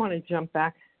I just want to jump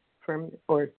ahead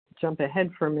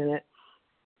for a minute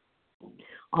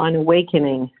on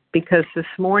awakening, because this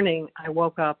morning I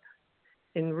woke up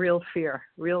in real fear,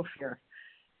 which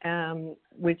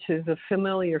is a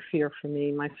familiar fear for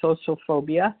me, my social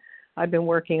phobia. I've been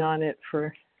working on it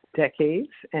for decades,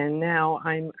 and now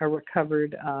I'm a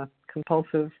recovered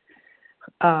compulsive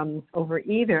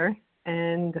overeater,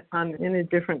 and I'm in a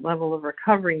different level of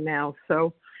recovery now.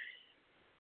 So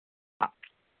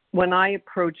when I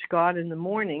approach God in the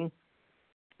morning,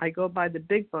 I go by the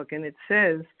big book, and it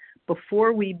says,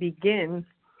 before we begin,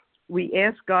 we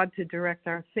ask God to direct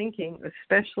our thinking,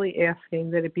 especially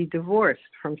asking that it be divorced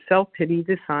from self-pity,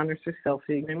 dishonest, or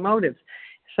self-seeking motives.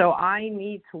 So I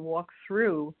need to walk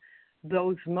through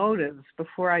those motives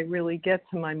before I really get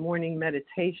to my morning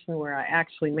meditation, where I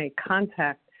actually make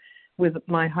contact with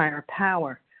my higher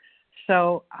power.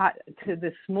 So to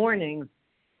this morning,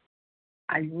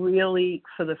 I really,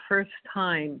 for the first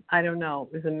time, I don't know,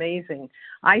 it was amazing.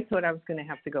 I thought I was going to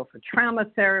have to go for trauma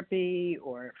therapy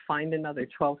or find another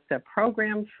 12-step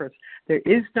program. There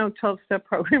is no 12-step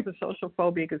program for social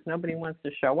phobia because nobody wants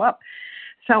to show up.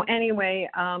 So anyway,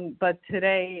 but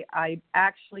today I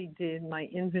actually did my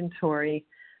inventory.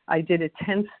 I did a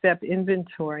 10-step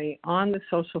inventory on the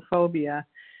social phobia,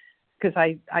 because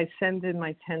I send in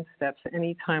my 10 steps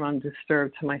anytime I'm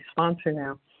disturbed to my sponsor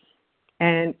now.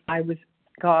 And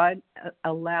God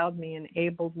allowed me,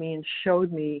 enabled me, and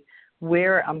showed me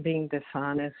where I'm being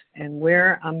dishonest and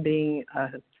where I'm being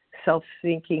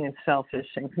self-seeking and selfish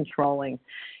and controlling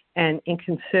and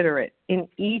inconsiderate in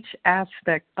each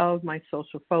aspect of my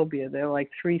social phobia. There are like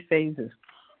 3 phases.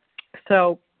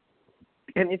 So,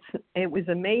 and it was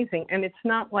amazing. And it's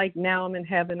not like now I'm in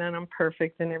heaven and I'm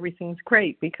perfect and everything's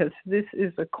great, because this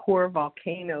is a core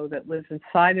volcano that lives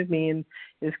inside of me and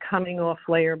is coming off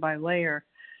layer by layer.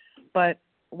 But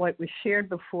what was shared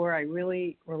before I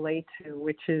really relate to,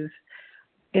 which is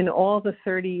in all the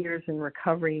 30 years in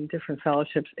recovery in different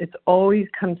fellowships, it always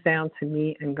comes down to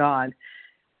me and God.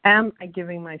 Am I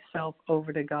giving myself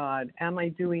over to God? Am I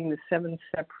doing the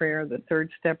 7-step prayer, the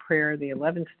 3rd-step prayer, the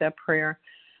 11th-step prayer?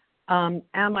 Am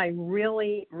I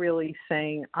really, really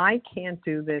saying, I can't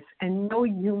do this, and no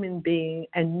human being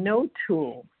and no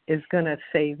tool is going to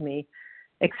save me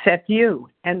except you?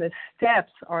 And the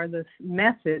steps are the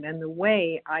method and the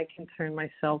way I can turn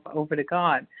myself over to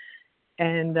God.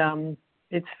 And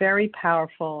it's very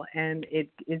powerful, and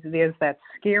there's that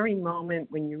scary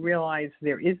moment when you realize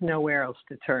there is nowhere else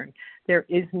to turn. There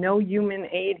is no human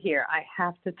aid here. I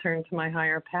have to turn to my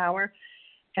higher power.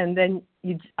 And then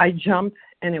I jump,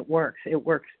 and it works. It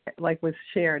works, like was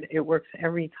shared. It works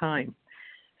every time.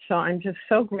 So I'm just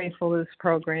so grateful to this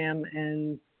program,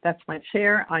 and that's my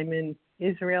share. I'm in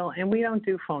Israel, and we don't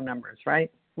do phone numbers,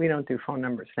 right? We don't do phone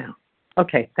numbers now.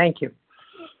 Okay, thank you.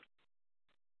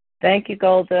 Thank you,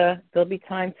 Golda. There'll be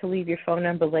time to leave your phone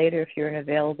number later if you're an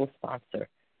available sponsor.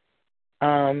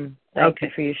 Thank you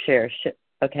for your share.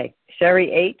 Okay, Sherry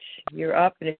H., you're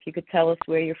up, and if you could tell us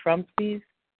where you're from, please.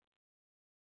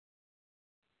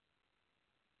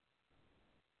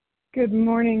 Good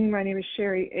morning. My name is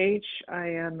Sherry H. I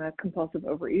am a compulsive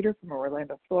overeater from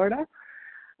Orlando, Florida.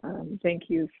 Thank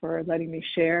you for letting me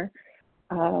share.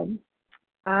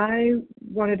 I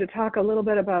wanted to talk a little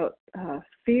bit about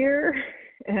fear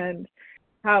and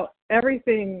how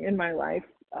everything in my life,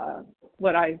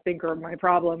 what I think are my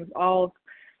problems, all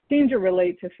seem to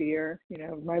relate to fear. You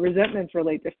know, my resentments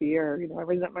relate to fear. You know, I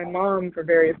resent my mom for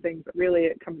various things, but really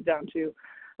it comes down to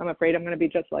I'm afraid I'm going to be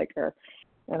just like her.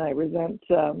 And I resent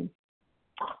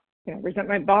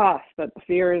my boss, but the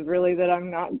fear is really that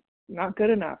I'm not good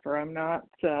enough, or I'm not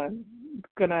going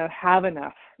to have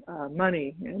enough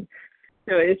money. And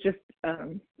so it's just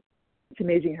it's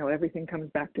amazing how everything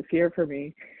comes back to fear for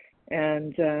me.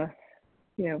 And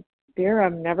fear,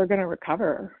 I'm never going to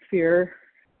recover. Fear,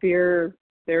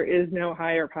 there is no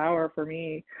higher power for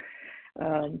me.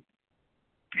 I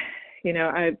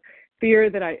fear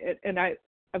that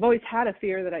I've always had a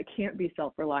fear that I can't be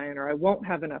self-reliant, or I won't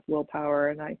have enough willpower,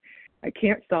 and I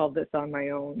can't solve this on my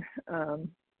own.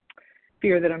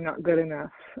 Fear that I'm not good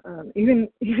enough. Even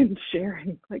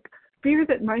sharing, like fear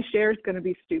that my share is going to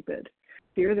be stupid,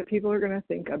 fear that people are going to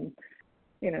think I'm,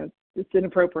 it's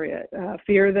inappropriate,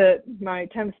 fear that my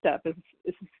 10th step is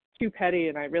too petty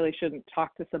and I really shouldn't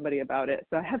talk to somebody about it.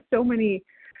 So I have so many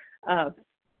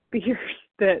fears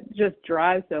that just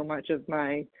drive so much of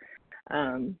my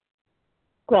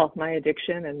my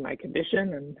addiction and my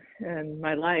condition and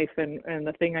my life. And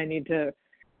the thing I need to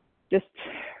just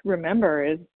remember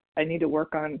is I need to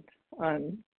work on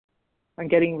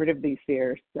getting rid of these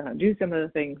fears, do some of the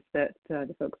things that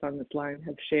the folks on this line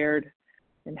have shared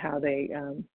and how they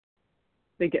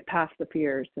get past the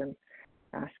fears and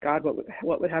ask God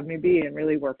what would have me be and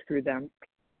really work through them.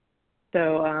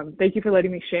 So thank you for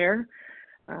letting me share.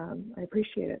 I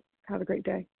appreciate it. Have a great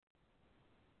day.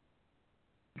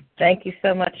 Thank you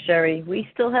so much, Sherry. We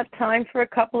still have time for a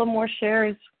couple of more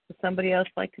shares. Would somebody else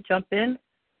like to jump in?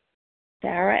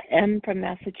 Sarah M. from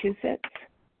Massachusetts.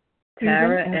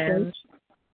 Tara M.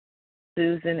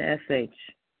 Susan S.H.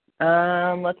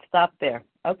 Let's stop there.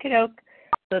 Okie doke.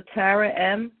 So Tara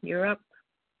M., you're up.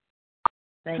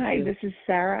 Thank Hi, you. this is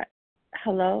Sarah.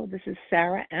 Hello, this is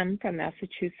Sarah M. from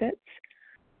Massachusetts.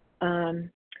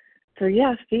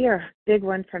 Fear, big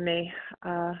one for me.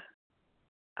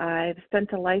 I've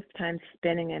spent a lifetime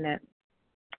spinning in it.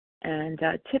 And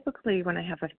typically when I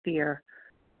have a fear,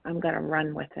 I'm going to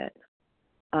run with it.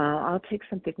 I'll take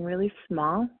something really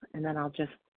small, and then I'll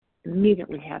just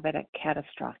immediately have it at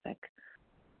catastrophic.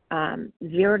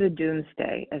 Zero to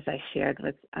doomsday, as I shared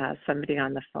with somebody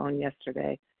on the phone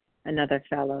yesterday, another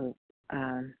fellow.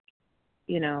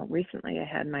 Recently I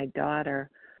had my daughter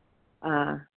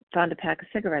found a pack of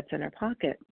cigarettes in her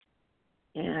pocket,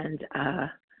 and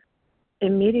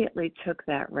immediately took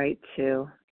that right to,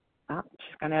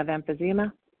 she's going to have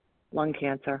emphysema, lung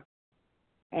cancer,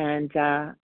 and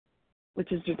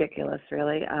which is ridiculous,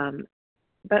 really.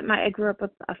 But I grew up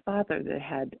with a father that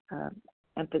had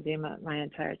emphysema my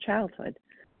entire childhood,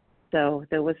 so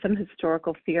there was some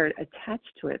historical fear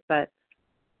attached to it. But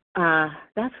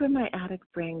that's where my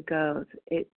addict brain goes.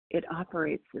 It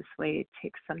operates this way. It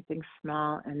takes something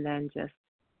small and then just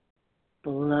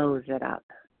blows it up.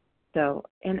 So,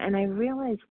 and I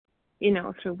realized,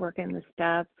 through working the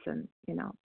steps and,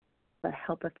 the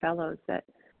help of fellows, that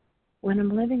when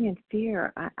I'm living in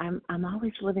fear, I'm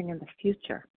always living in the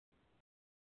future.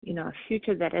 A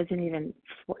future that hasn't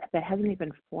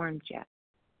even formed yet.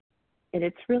 And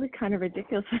it's really kind of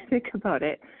ridiculous to think about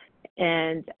it.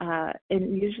 And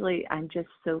usually I'm just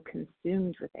so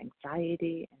consumed with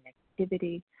anxiety and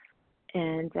activity.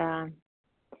 And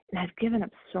I've given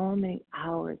up so many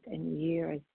hours and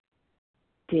years,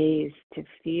 days to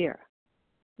fear,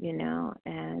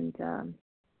 and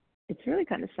it's really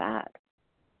kind of sad.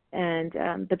 And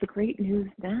but the great news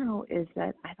now is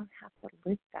that I don't have to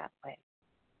live that way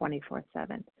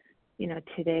 24/7.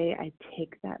 Today I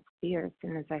take that fear as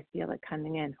soon as I feel it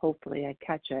coming in. Hopefully I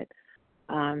catch it,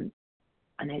 and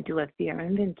I do a fear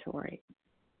inventory.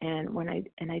 And when I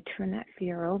turn that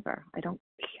fear over, I don't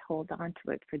hold on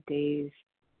to it for days,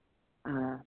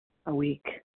 a week.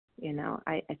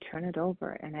 I turn it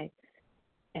over and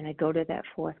I go to that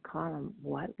fourth column.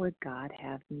 What would God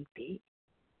have me be?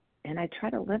 And I try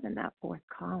to live in that fourth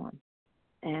column,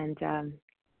 and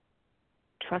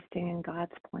trusting in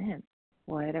God's plan,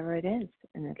 whatever it is.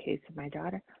 In the case of my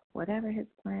daughter, whatever His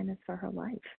plan is for her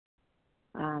life,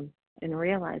 and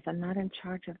realize I'm not in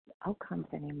charge of outcomes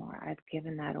anymore. I've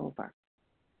given that over.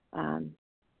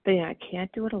 But I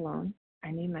can't do it alone.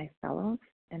 I need my fellows,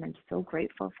 and I'm so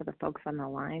grateful for the folks on the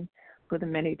line who, the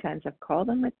many times I've called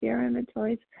them with their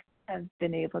inventories, have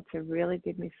been able to really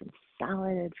give me some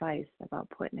solid advice about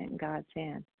putting it in God's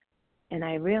hands. And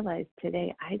I realize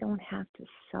today I don't have to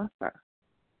suffer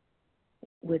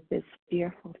with this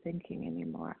fearful thinking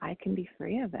anymore. I can be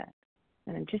free of it.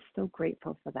 And I'm just so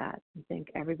grateful for that. And thank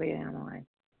everybody on the line.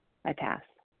 I pass.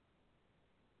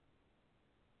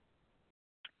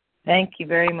 Thank you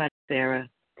very much, Sarah.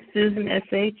 Susan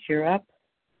S.H., you're up.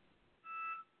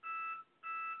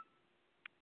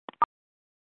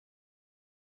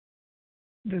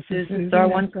 This is Susan, star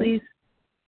one, please.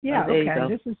 Yeah, okay.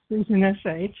 This is Susan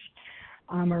S.H.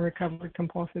 I'm a recovered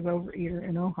compulsive overeater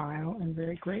in Ohio and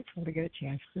very grateful to get a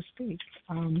chance to speak.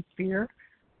 Fear,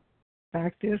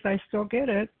 fact is I still get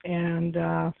it, and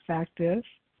fact is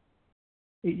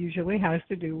it usually has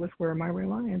to do with where my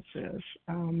reliance is.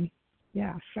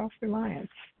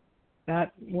 Self-reliance.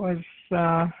 That was,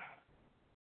 I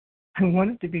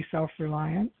wanted to be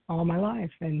self-reliant all my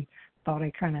life and thought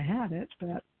I kind of had it,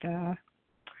 but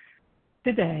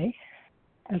today,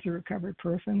 as a recovered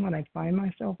person, when I find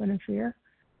myself in a fear,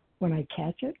 when I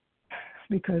catch it,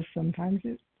 because sometimes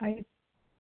I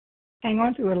hang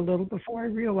on to it a little before I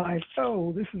realized,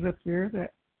 oh, this is a fear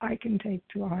that I can take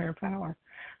to a higher power.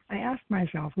 I asked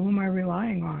myself, who am I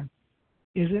relying on?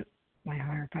 Is it my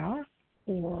higher power?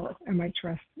 Or am I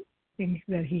trusting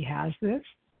that he has this,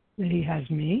 that he has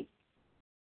me?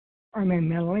 Or am I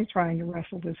mentally trying to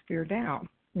wrestle this fear down,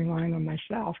 relying on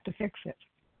myself to fix it?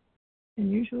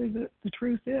 And usually the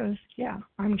truth is, yeah,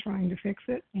 I'm trying to fix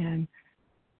it, and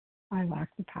I lack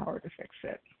the power to fix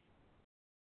it.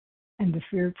 And the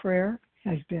fear prayer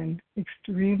has been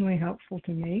extremely helpful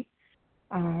to me,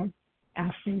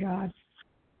 asking God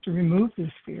to remove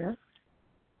this fear,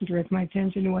 to direct my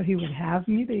attention to what he would have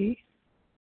me be,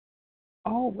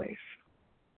 always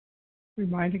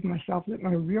reminding myself that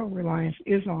my real reliance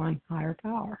is on higher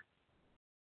power.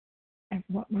 And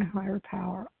what my higher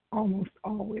power almost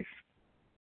always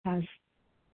has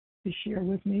to share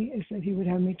with me is that he would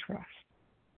have me trust.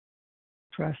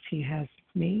 Trust he has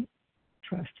me,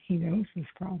 trust he knows this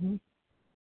problem,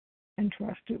 and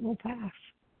trust it will pass.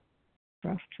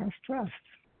 Trust, trust, trust.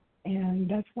 And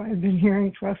that's why I've been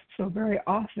hearing trust so very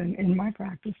often in my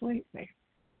practice lately.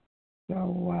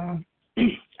 So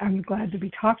I'm glad to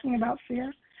be talking about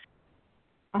fear.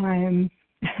 I'm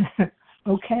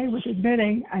okay with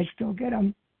admitting I still get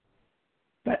them,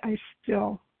 but I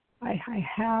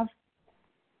have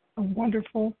a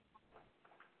wonderful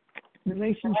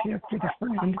relationship with a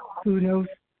friend who knows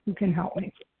who can help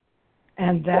me.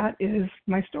 And that is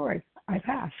my story. I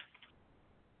pass.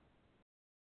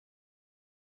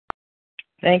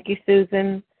 Thank you,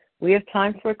 Susan. We have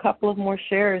time for a couple of more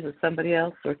shares. If somebody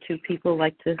else or two people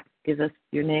like to give us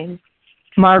your name.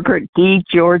 Margaret D.,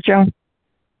 Georgia.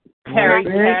 Terry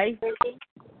K.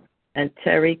 And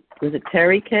Terry, was it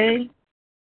Terry K?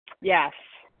 Yes.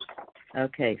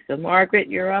 Okay, so Margaret,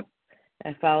 you're up,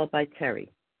 and followed by Terry.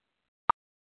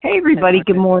 Hey, everybody.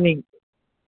 Good morning.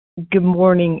 Good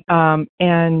morning,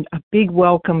 and a big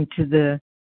welcome to the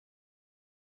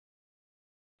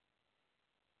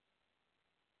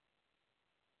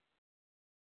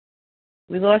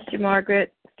We lost you,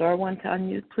 Margaret. Star one to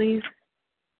unmute, please.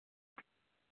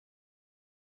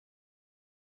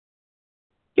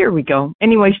 Here we go.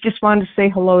 Anyways, just wanted to say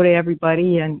hello to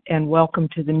everybody and welcome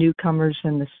to the newcomers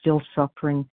and the still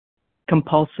suffering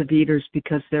compulsive eaters,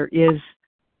 because there is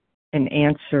an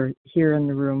answer here in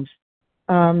the rooms.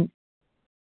 I've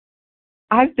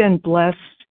been blessed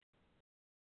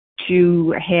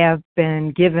to have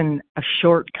been given a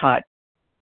shortcut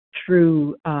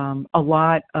through a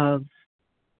lot of,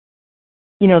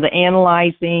 the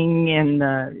analyzing and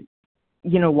the,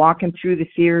 walking through the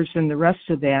fears and the rest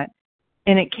of that.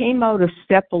 And it came out of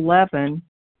step 11,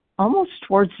 almost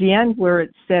towards the end, where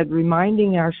it said,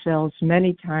 reminding ourselves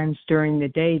many times during the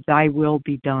day, thy will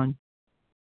be done.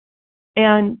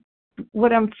 And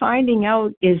what I'm finding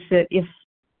out is that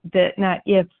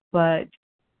but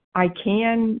I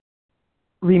can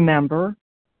remember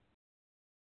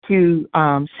to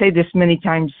say this many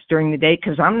times during the day,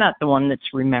 because I'm not the one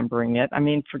that's remembering it. I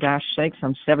mean, for gosh sakes,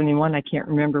 I'm 71. I can't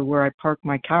remember where I park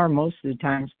my car most of the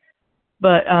times.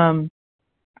 But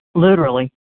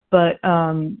literally. But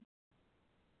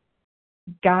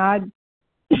God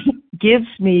gives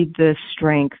me the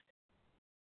strength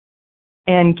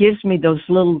and gives me those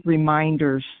little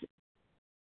reminders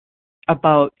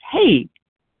about, hey,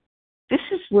 this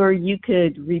is where you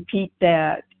could repeat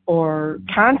that or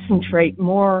concentrate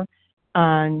more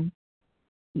on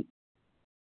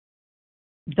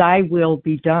thy will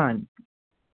be done.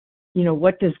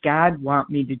 What does God want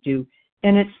me to do?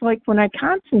 And it's like when I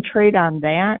concentrate on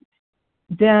that,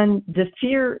 then the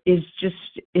fear is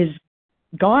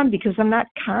gone because I'm not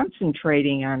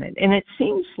concentrating on it. And it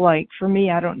seems like, for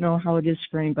me, I don't know how it is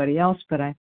for anybody else, but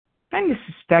I kind of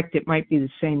suspect it might be the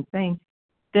same thing,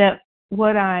 that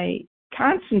what I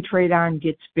concentrate on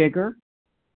gets bigger,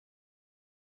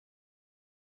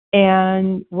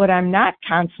 and what I'm not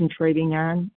concentrating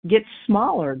on gets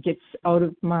smaller, gets out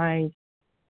of my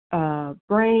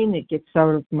brain, it gets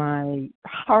out of my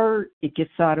heart, it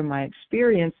gets out of my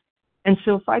experience. And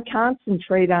so if I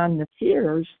concentrate on the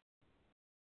fears,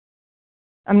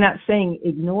 I'm not saying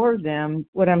ignore them.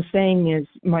 What I'm saying is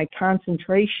my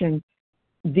concentration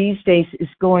these days is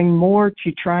going more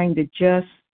to trying to just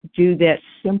do that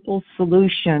simple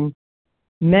solution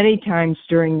many times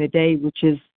during the day, which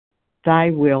is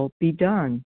thy will be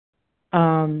done.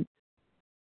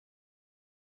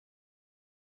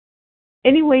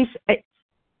 Anyways,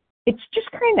 it's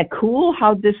just kind of cool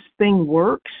how this thing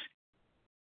works.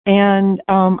 And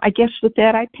I guess with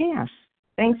that, I pass.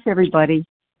 Thanks, everybody.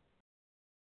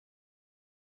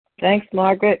 Thanks,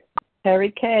 Margaret.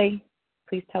 Terry K.,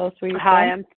 please tell us where you're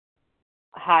from. Hi,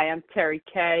 Hi, I'm Terry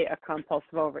Kay, a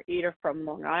compulsive overeater from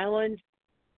Long Island.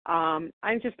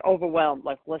 I'm just overwhelmed,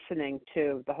 like listening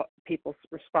to the people's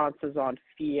responses on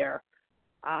fear.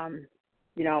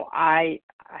 You know, I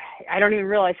don't even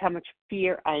realize how much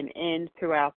fear I'm in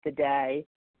throughout the day.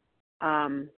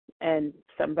 And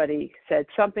somebody said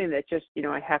something that just, you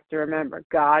know, I have to remember: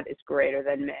 God is greater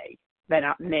than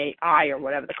me, or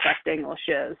whatever the correct English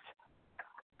is.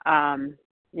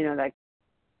 You know, that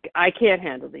I can't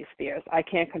handle these fears. I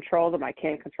can't control them. I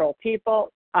can't control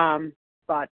people.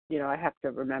 But, you know, I have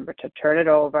to remember to turn it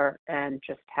over and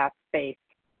just have faith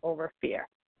over fear.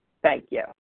 Thank you.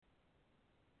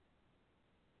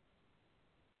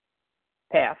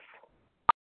 Pass.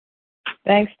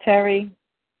 Thanks, Terry.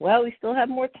 Well, we still have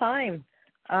more time.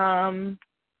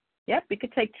 Yep, we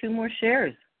could take 2 more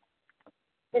shares.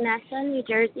 Vanessa, New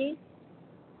Jersey.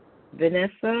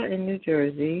 Vanessa in New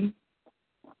Jersey.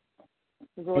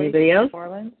 Royce, anybody else?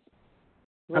 Orleans.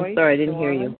 I'm Royce, sorry, I didn't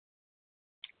hear you.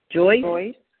 Joyce?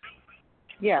 Royce.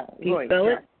 Yeah, Can you Royce. spell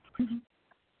it?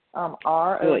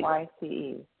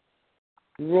 Royce.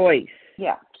 Royce.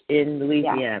 Yeah. In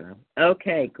Louisiana. Yeah.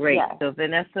 Okay, great. Yeah. So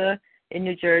Vanessa in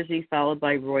New Jersey, followed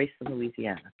by Royce in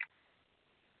Louisiana.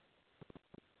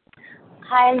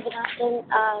 Hi, I'm Vanessa,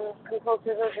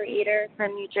 compulsive overeater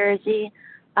from New Jersey.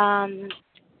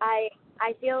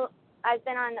 I feel I've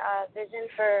been on Vision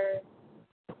for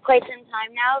quite some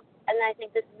time now, and I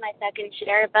think this is my second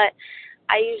share, but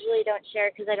I usually don't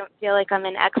share because I don't feel like I'm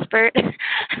an expert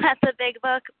at the big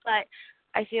book, but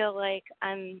I feel like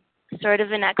I'm sort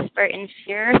of an expert in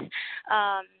fear,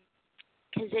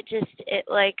 because it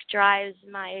like drives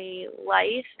my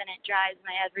life and it drives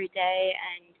my everyday,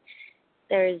 and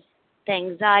there's the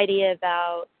anxiety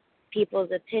about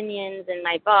people's opinions and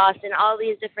my boss and all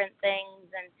these different things,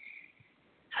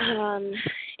 and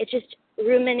it's just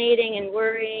ruminating and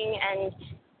worrying, and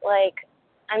like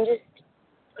I'm just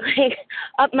like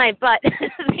up my butt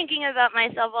thinking about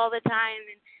myself all the time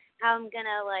and how I'm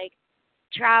gonna like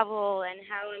travel and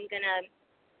how I'm gonna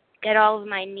get all of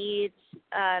my needs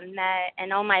met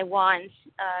and all my wants,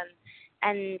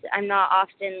 and I'm not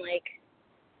often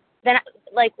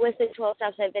like with the 12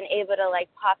 steps I've been able to like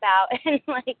pop out and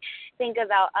like think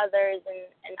about others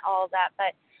and all that,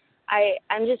 but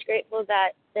I'm just grateful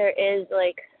that there is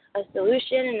like a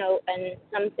solution and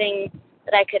something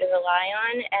that I could rely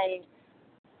on, and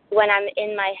when I'm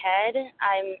in my head,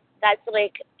 that's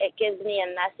like it gives me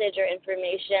a message or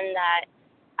information that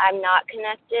I'm not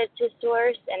connected to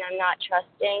source and I'm not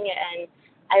trusting, and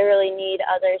I really need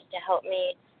others to help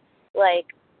me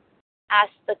like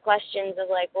ask the questions of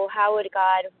like, well, how would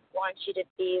God want you to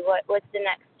be? What's the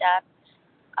next step?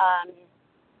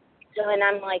 So when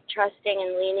I'm like trusting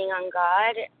and leaning on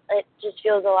God, it just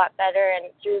feels a lot better,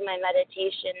 and through my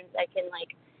meditations I can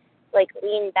like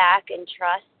lean back and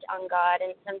trust on God,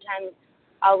 and sometimes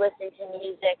I'll listen to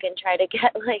music and try to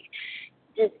get like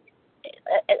just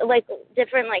like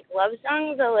different like love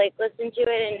songs. I'll like listen to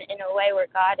it in a way where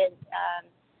God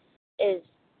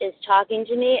is talking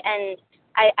to me, and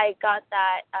I got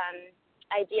that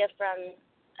idea from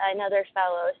another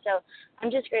fellow. So I'm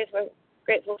just grateful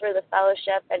for the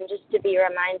fellowship, and just to be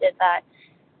reminded that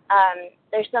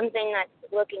there's something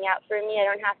that's looking out for me. I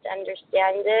don't have to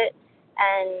understand it,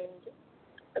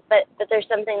 but there's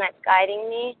something that's guiding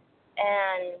me,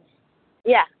 and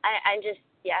yeah, I just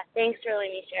thanks for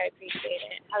letting me share. I appreciate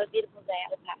it. Have a beautiful day. I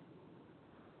will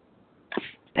pass.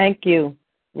 Thank you.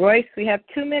 Royce, we have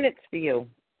 2 minutes for you.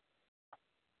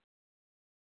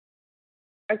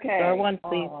 Okay. Star one,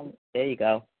 please. There you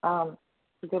go.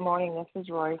 Good morning. This is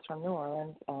Royce from New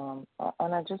Orleans. And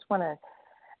I just want to,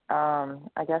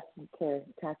 I guess, to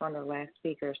tack on the last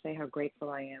speaker, say how grateful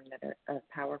I am that a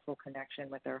powerful connection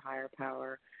with our higher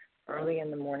power early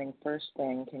in the morning, first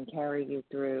thing, can carry you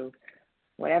through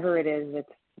whatever it is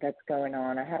that's going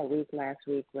on. I had a week last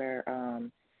week where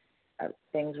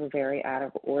things were very out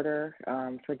of order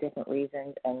for different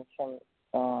reasons, and some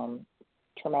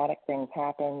traumatic things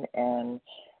happened, and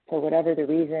for whatever the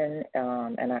reason,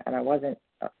 and I wasn't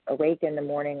awake in the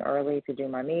morning early to do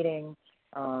my meeting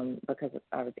because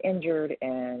I was injured,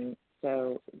 and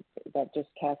so that just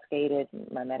cascaded.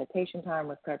 My meditation time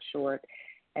was cut short,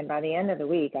 and by the end of the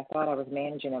week, I thought I was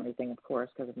managing everything, of course,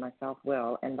 because of my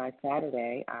self-will, and by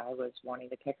Saturday, I was wanting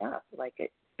to kick up. Like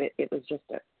it was just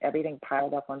everything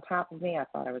piled up on top of me. I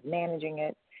thought I was managing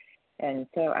it, and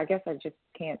so I guess I just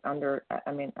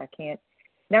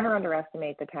never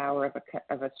underestimate the power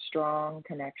of a strong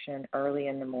connection early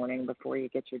in the morning before you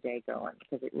get your day going,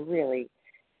 because it really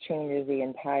changes the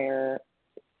entire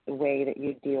way that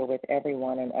you deal with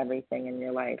everyone and everything in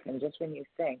your life. And just when you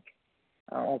think,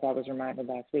 as I was reminded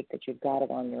last week, that you've got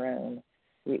it on your own,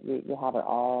 we have it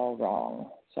all wrong.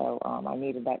 So I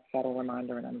needed that subtle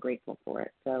reminder, and I'm grateful for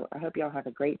it. So I hope y'all have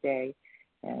a great day,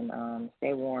 and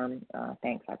stay warm.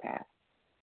 Thanks, I pass.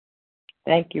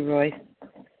 Thank you, Royce.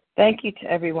 Thank you to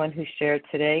everyone who shared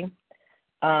today.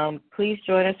 Please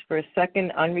join us for a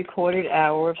second unrecorded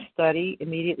hour of study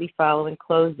immediately following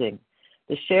closing.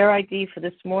 The share ID for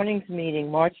this morning's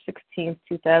meeting, March 16,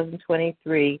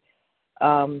 2023,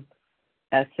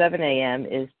 at 7 a.m.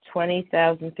 is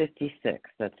 20,056.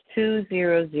 That's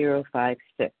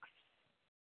 20056.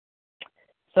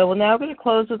 So we're now going to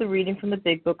close with a reading from the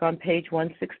Big Book on page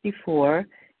 164.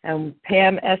 And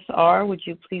Pam S.R., would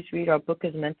you please read Our Book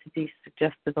is Meant to Be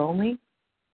Suggestive Only?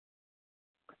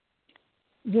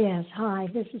 Yes, hi,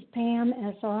 this is Pam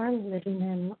S.R., living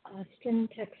in Austin,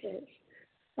 Texas.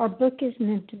 Our book is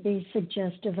meant to be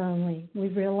suggestive only. We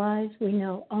realize we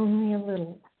know only a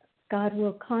little. God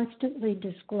will constantly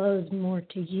disclose more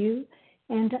to you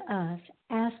and to us.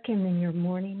 Ask Him in your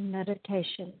morning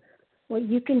meditation what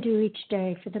you can do each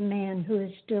day for the man who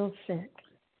is still sick.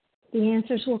 The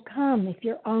answers will come if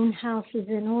your own house is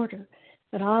in order,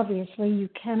 but obviously you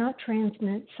cannot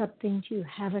transmit something you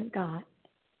haven't got.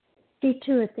 See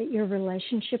to it that your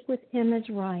relationship with Him is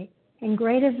right, and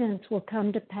great events will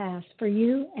come to pass for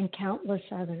you and countless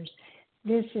others.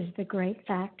 This is the great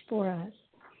fact for us.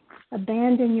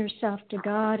 Abandon yourself to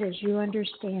God as you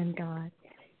understand God.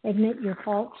 Admit your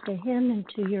faults to Him and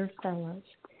to your fellows.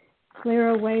 Clear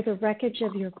away the wreckage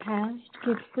of your past.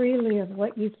 Give freely of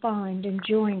what you find and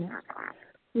join us.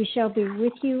 We shall be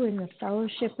with you in the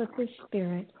fellowship of the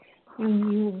Spirit,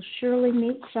 and you will surely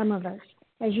meet some of us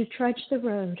as you trudge the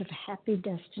road of happy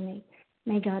destiny.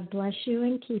 May God bless you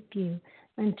and keep you.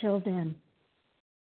 Until then,